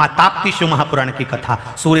तक। माँ ताप्ती शिव महापुराण की कथा,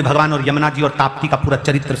 सूर्य भगवान और यमुना जी और ताप्ती का पूरा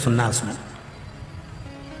चरित्र सुनना है उसमें,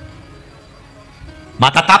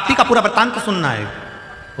 माता ताप्ती का पूरा वृत्तांत सुनना है,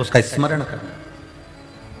 उसका स्मरण करना।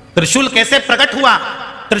 त्रिशूल कैसे प्रकट हुआ,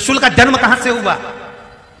 त्रिशूल का जन्म कहां से हुआ,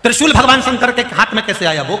 त्रिशूल भगवान शंकर के हाथ में कैसे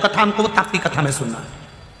आया, वो कथा हमको ताप्ती कथा में सुनना है,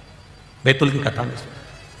 बैतुल की कथा में सुनना।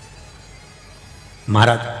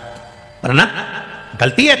 महाराज प्रणत,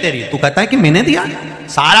 गलती है तेरी, तू कहता है कि मैंने दिया,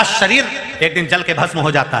 सारा शरीर एक दिन जल के भस्म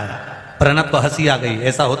हो जाता है। प्रणत को हंसी आ गई,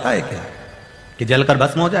 ऐसा होता है क्या कि जलकर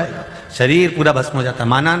भस्म हो जाएगा? शरीर पूरा भस्म हो जाता है।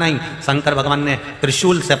 माना नहीं, शंकर भगवान ने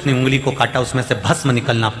त्रिशूल से अपनी उंगली को काटा, उसमें से भस्म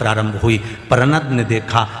निकलना प्रारंभ हुई। प्रणत ने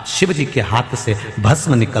देखा शिव जी के हाथ से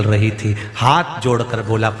भस्म निकल रही थी, हाथ जोड़कर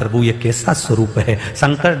बोला प्रभु ये कैसा स्वरूप है?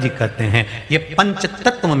 शंकर जी कहते हैं ये पंच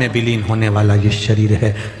तत्व में विलीन होने वाला ये शरीर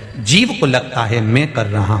है। जीव को लगता है मैं कर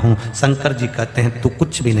रहा हूं, शंकर जी कहते हैं तू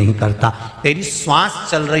कुछ भी नहीं करता, तेरी श्वास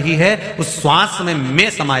चल रही है, उस श्वास में मैं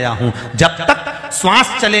समाया हूं। जब तक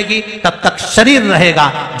श्वास चलेगी तब तक शरीर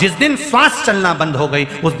रहेगा, जिस दिन श्वास चलना बंद हो गई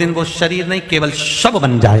उस दिन वो शरीर नहीं केवल शव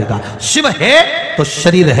बन जाएगा। शिव है तो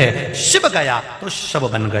शरीर है, शिव गया तो शव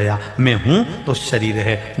बन गया, मैं हूं तो शरीर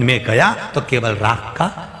है, मैं गया तो केवल राख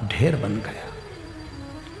का ढेर बन गया।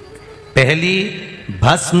 पहली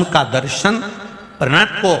भस्म का दर्शन प्रणत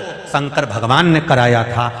को शंकर भगवान ने कराया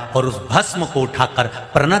था, और उस भस्म को उठाकर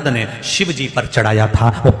प्रणत ने शिव जी पर चढ़ाया था।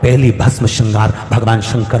 वो पहली भस्म श्रृंगार भगवान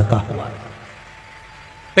शंकर का हुआ,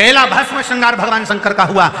 पहला भस्म श्रृंगार भगवान शंकर का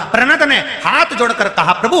हुआ। प्रणत ने हाथ जोड़कर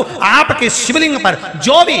कहा प्रभु आपके शिवलिंग पर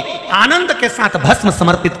जो भी आनंद के साथ भस्म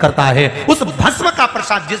समर्पित करता है, उस भस्म का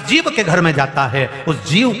प्रसाद जिस जीव के घर में जाता है उस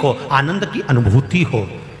जीव को आनंद की अनुभूति हो।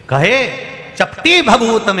 कहे चपटी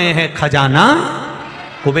भभूत में है खजाना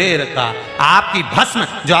कुबेर का। आपकी भस्म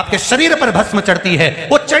जो आपके शरीर पर भस्म चढ़ती है,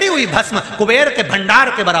 वो चढ़ी हुई भस्म कुबेर के भंडार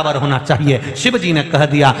के बराबर होना चाहिए। शिव जी ने कह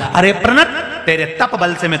दिया अरे प्रणत तेरे तप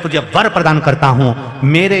बल से मैं तुझे वर प्रदान करता हूं,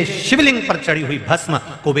 मेरे शिवलिंग पर चढ़ी हुई भस्म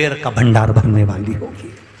कुबेर का भंडार भरने वाली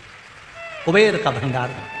होगी। कुबेर का भंडार,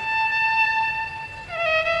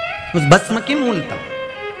 उस भस्म की मूलता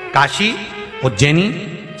काशी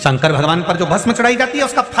उज्जैनी शंकर भगवान पर जो भस्म चढ़ाई जाती है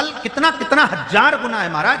उसका फल कितना कितना हजार गुना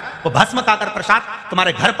है महाराज। वो भस्म का अगर प्रसाद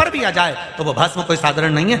तुम्हारे घर पर भी आ जाए तो वो भस्म कोई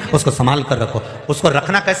साधारण नहीं है, उसको संभाल कर रखो। उसको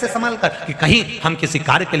रखना कैसे संभाल कर कि कहीं हम किसी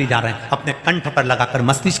कार्य के लिए जा रहे हैं, अपने कंठ पर लगाकर,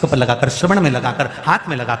 मस्तिष्क पर लगाकर, श्रवण में लगाकर, हाथ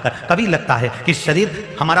में लगाकर। कभी लगता है कि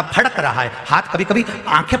शरीर हमारा फड़क रहा है, हाथ कभी कभी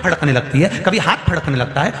आंखें फड़कने लगती है, कभी हाथ फड़कने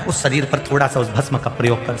लगता है, उस शरीर पर थोड़ा सा उस भस्म का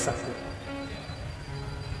प्रयोग कर सकते।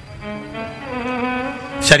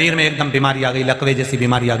 शरीर में एकदम बीमारी आ गई, लकवे जैसी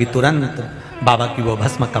बीमारी आ गई, तुरंत बाबा की वो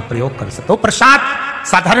भस्म का प्रयोग कर सकते हो। प्रसाद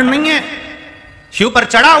साधारण नहीं है, शिव पर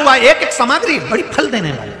चढ़ा हुआ एक एक सामग्री बड़ी फल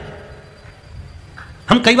देने वाली।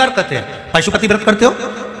 हम कई बार कहते हैं पशुपति व्रत करते हो,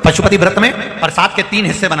 पशुपति व्रत में प्रसाद के 3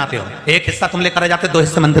 हिस्से बनाते हो, एक हिस्सा तुम लेकर आ जाते हो, 2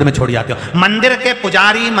 हिस्से मंदिर में छोड़ जाते हो। मंदिर के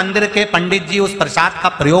पुजारी, मंदिर के पंडित जी उस प्रसाद का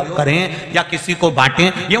प्रयोग करें या किसी को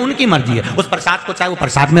बांटें, ये उनकी मर्जी है। उस प्रसाद को चाहे वो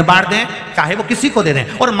प्रसाद में बांट दें, चाहे वो किसी को दे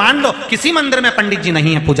दें। और मान लो किसी मंदिर में पंडित जी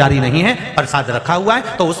नहीं है, पुजारी नहीं है, प्रसाद रखा हुआ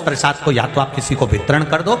है, तो उस प्रसाद को या तो आप किसी को वितरण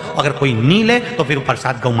कर दो, अगर कोई नहीं ले तो फिर वो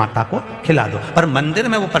प्रसाद गौ माता को खिला दो। पर मंदिर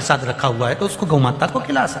में वो प्रसाद रखा हुआ है तो उसको गौ माता को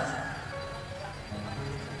खिला सकते।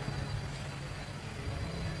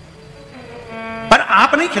 पर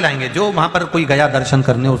आप नहीं खिलाएंगे। जो वहां पर कोई गया दर्शन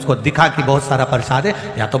करने, उसको दिखा कि बहुत सारा प्रसाद है,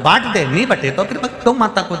 या तो बांट दे, नहीं बटे तो फिर गौ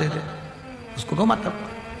माता को दे दे, उसको गौ माता को।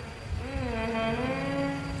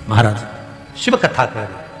 महाराज शिव कथा कर रहे,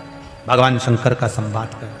 भगवान शंकर का संवाद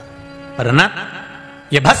कर रहे, पर ना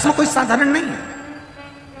ये भस्म कोई साधारण नहीं है।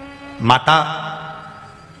 माता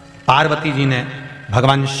पार्वती जी ने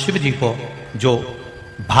भगवान शिव जी को जो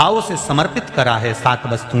भाव से समर्पित करा है 7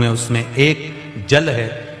 वस्तुएं, उसमें एक जल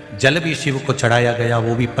है। जल भी शिव को चढ़ाया गया,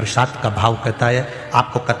 वो भी प्रसाद का भाव कहता है।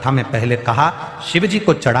 आपको कथा में पहले कहा, शिव जी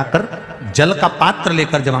को चढ़ाकर जल का पात्र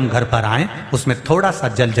लेकर जब हम घर पर आए, उसमें थोड़ा सा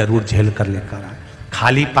जल जरूर झेल कर लेकर आए।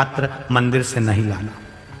 खाली पात्र मंदिर से नहीं लाना।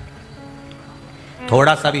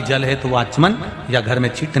 थोड़ा सा भी जल है तो वो आचमन या घर में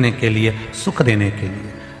छींटने के लिए, सुख देने के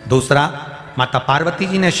लिए। दूसरा, माता पार्वती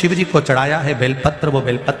जी ने शिव जी को चढ़ाया है बेलपत्र, वो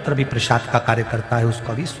बेलपत्र भी प्रसाद का कार्य करता है,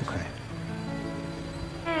 उसका भी सुख है।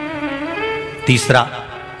 तीसरा,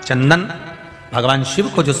 चंदन, भगवान शिव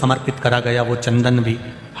को जो समर्पित करा गया वो चंदन भी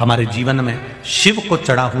हमारे जीवन में, शिव को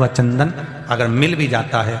चढ़ा हुआ चंदन अगर मिल भी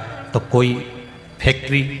जाता है तो कोई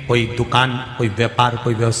फैक्ट्री, कोई दुकान, कोई व्यापार,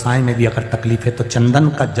 कोई व्यवसाय में भी अगर तकलीफ है तो चंदन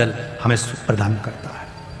का जल हमें सुख प्रदान करता है।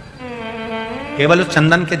 केवल उस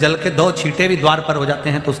चंदन के जल के 2 छींटे भी द्वार पर हो जाते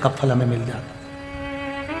हैं तो उसका फल हमें मिल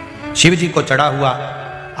जाता है। शिव जी को चढ़ा हुआ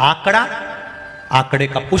आकड़ा, आकड़े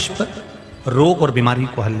का पुष्प रोग और बीमारी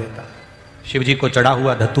को हल लेता है। शिव जी को चढ़ा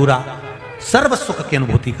हुआ धतूरा सर्व सुख की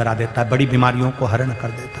अनुभूति करा देता है, बड़ी बीमारियों को हरण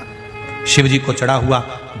कर देता है। शिव जी को चढ़ा हुआ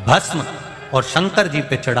भस्म और शंकर जी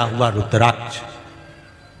पे चढ़ा हुआ रुद्राक्ष,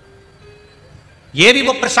 ये भी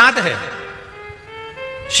वो प्रसाद है,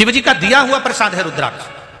 शिव जी का दिया हुआ प्रसाद है रुद्राक्ष।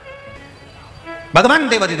 भगवान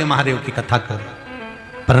देवादिदेव महादेव की कथा कर,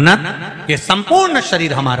 परंतु ये संपूर्ण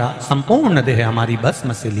शरीर हमारा, संपूर्ण देह हमारी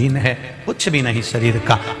भस्म से लीन है। कुछ भी नहीं शरीर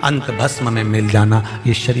का, अंत भस्म में मिल जाना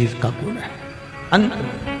ये शरीर का गुण है। अंत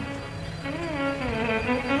में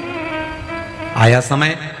आया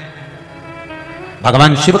समय,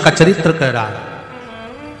 भगवान शिव का चरित्र कह रहा है।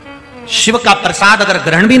 शिव का प्रसाद अगर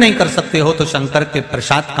ग्रहण भी नहीं कर सकते हो तो शंकर के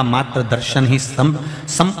प्रसाद का मात्र दर्शन ही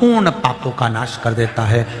संपूर्ण पापों का नाश कर देता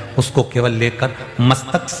है। उसको केवल लेकर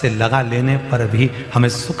मस्तक से लगा लेने पर भी हमें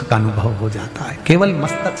सुख का अनुभव हो जाता है। केवल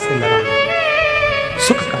मस्तक से लगा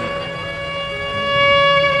सुख का।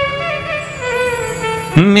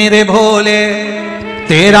 मेरे भोले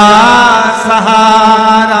तेरा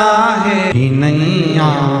सहारा है नैया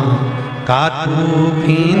का तू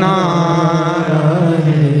किनारा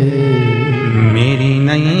है, मेरी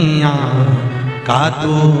नैया का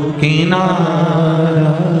तू किनारा